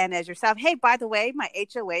kids and as yourself. Hey, by the way, my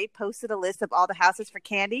HOA posted a list of all the houses for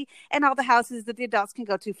candy and all the houses that the adults can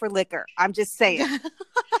go to for liquor. I'm just saying. My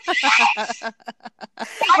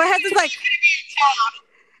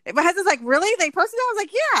husband's like, really? They posted that? I was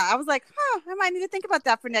like, yeah. I was like, I might need to think about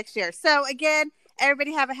that for next year. So again,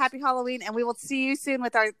 everybody have a happy Halloween, and we will see you soon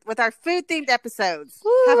with our food-themed episodes.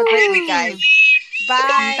 Woo! Have a great week, guys.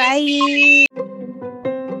 Bye. Bye.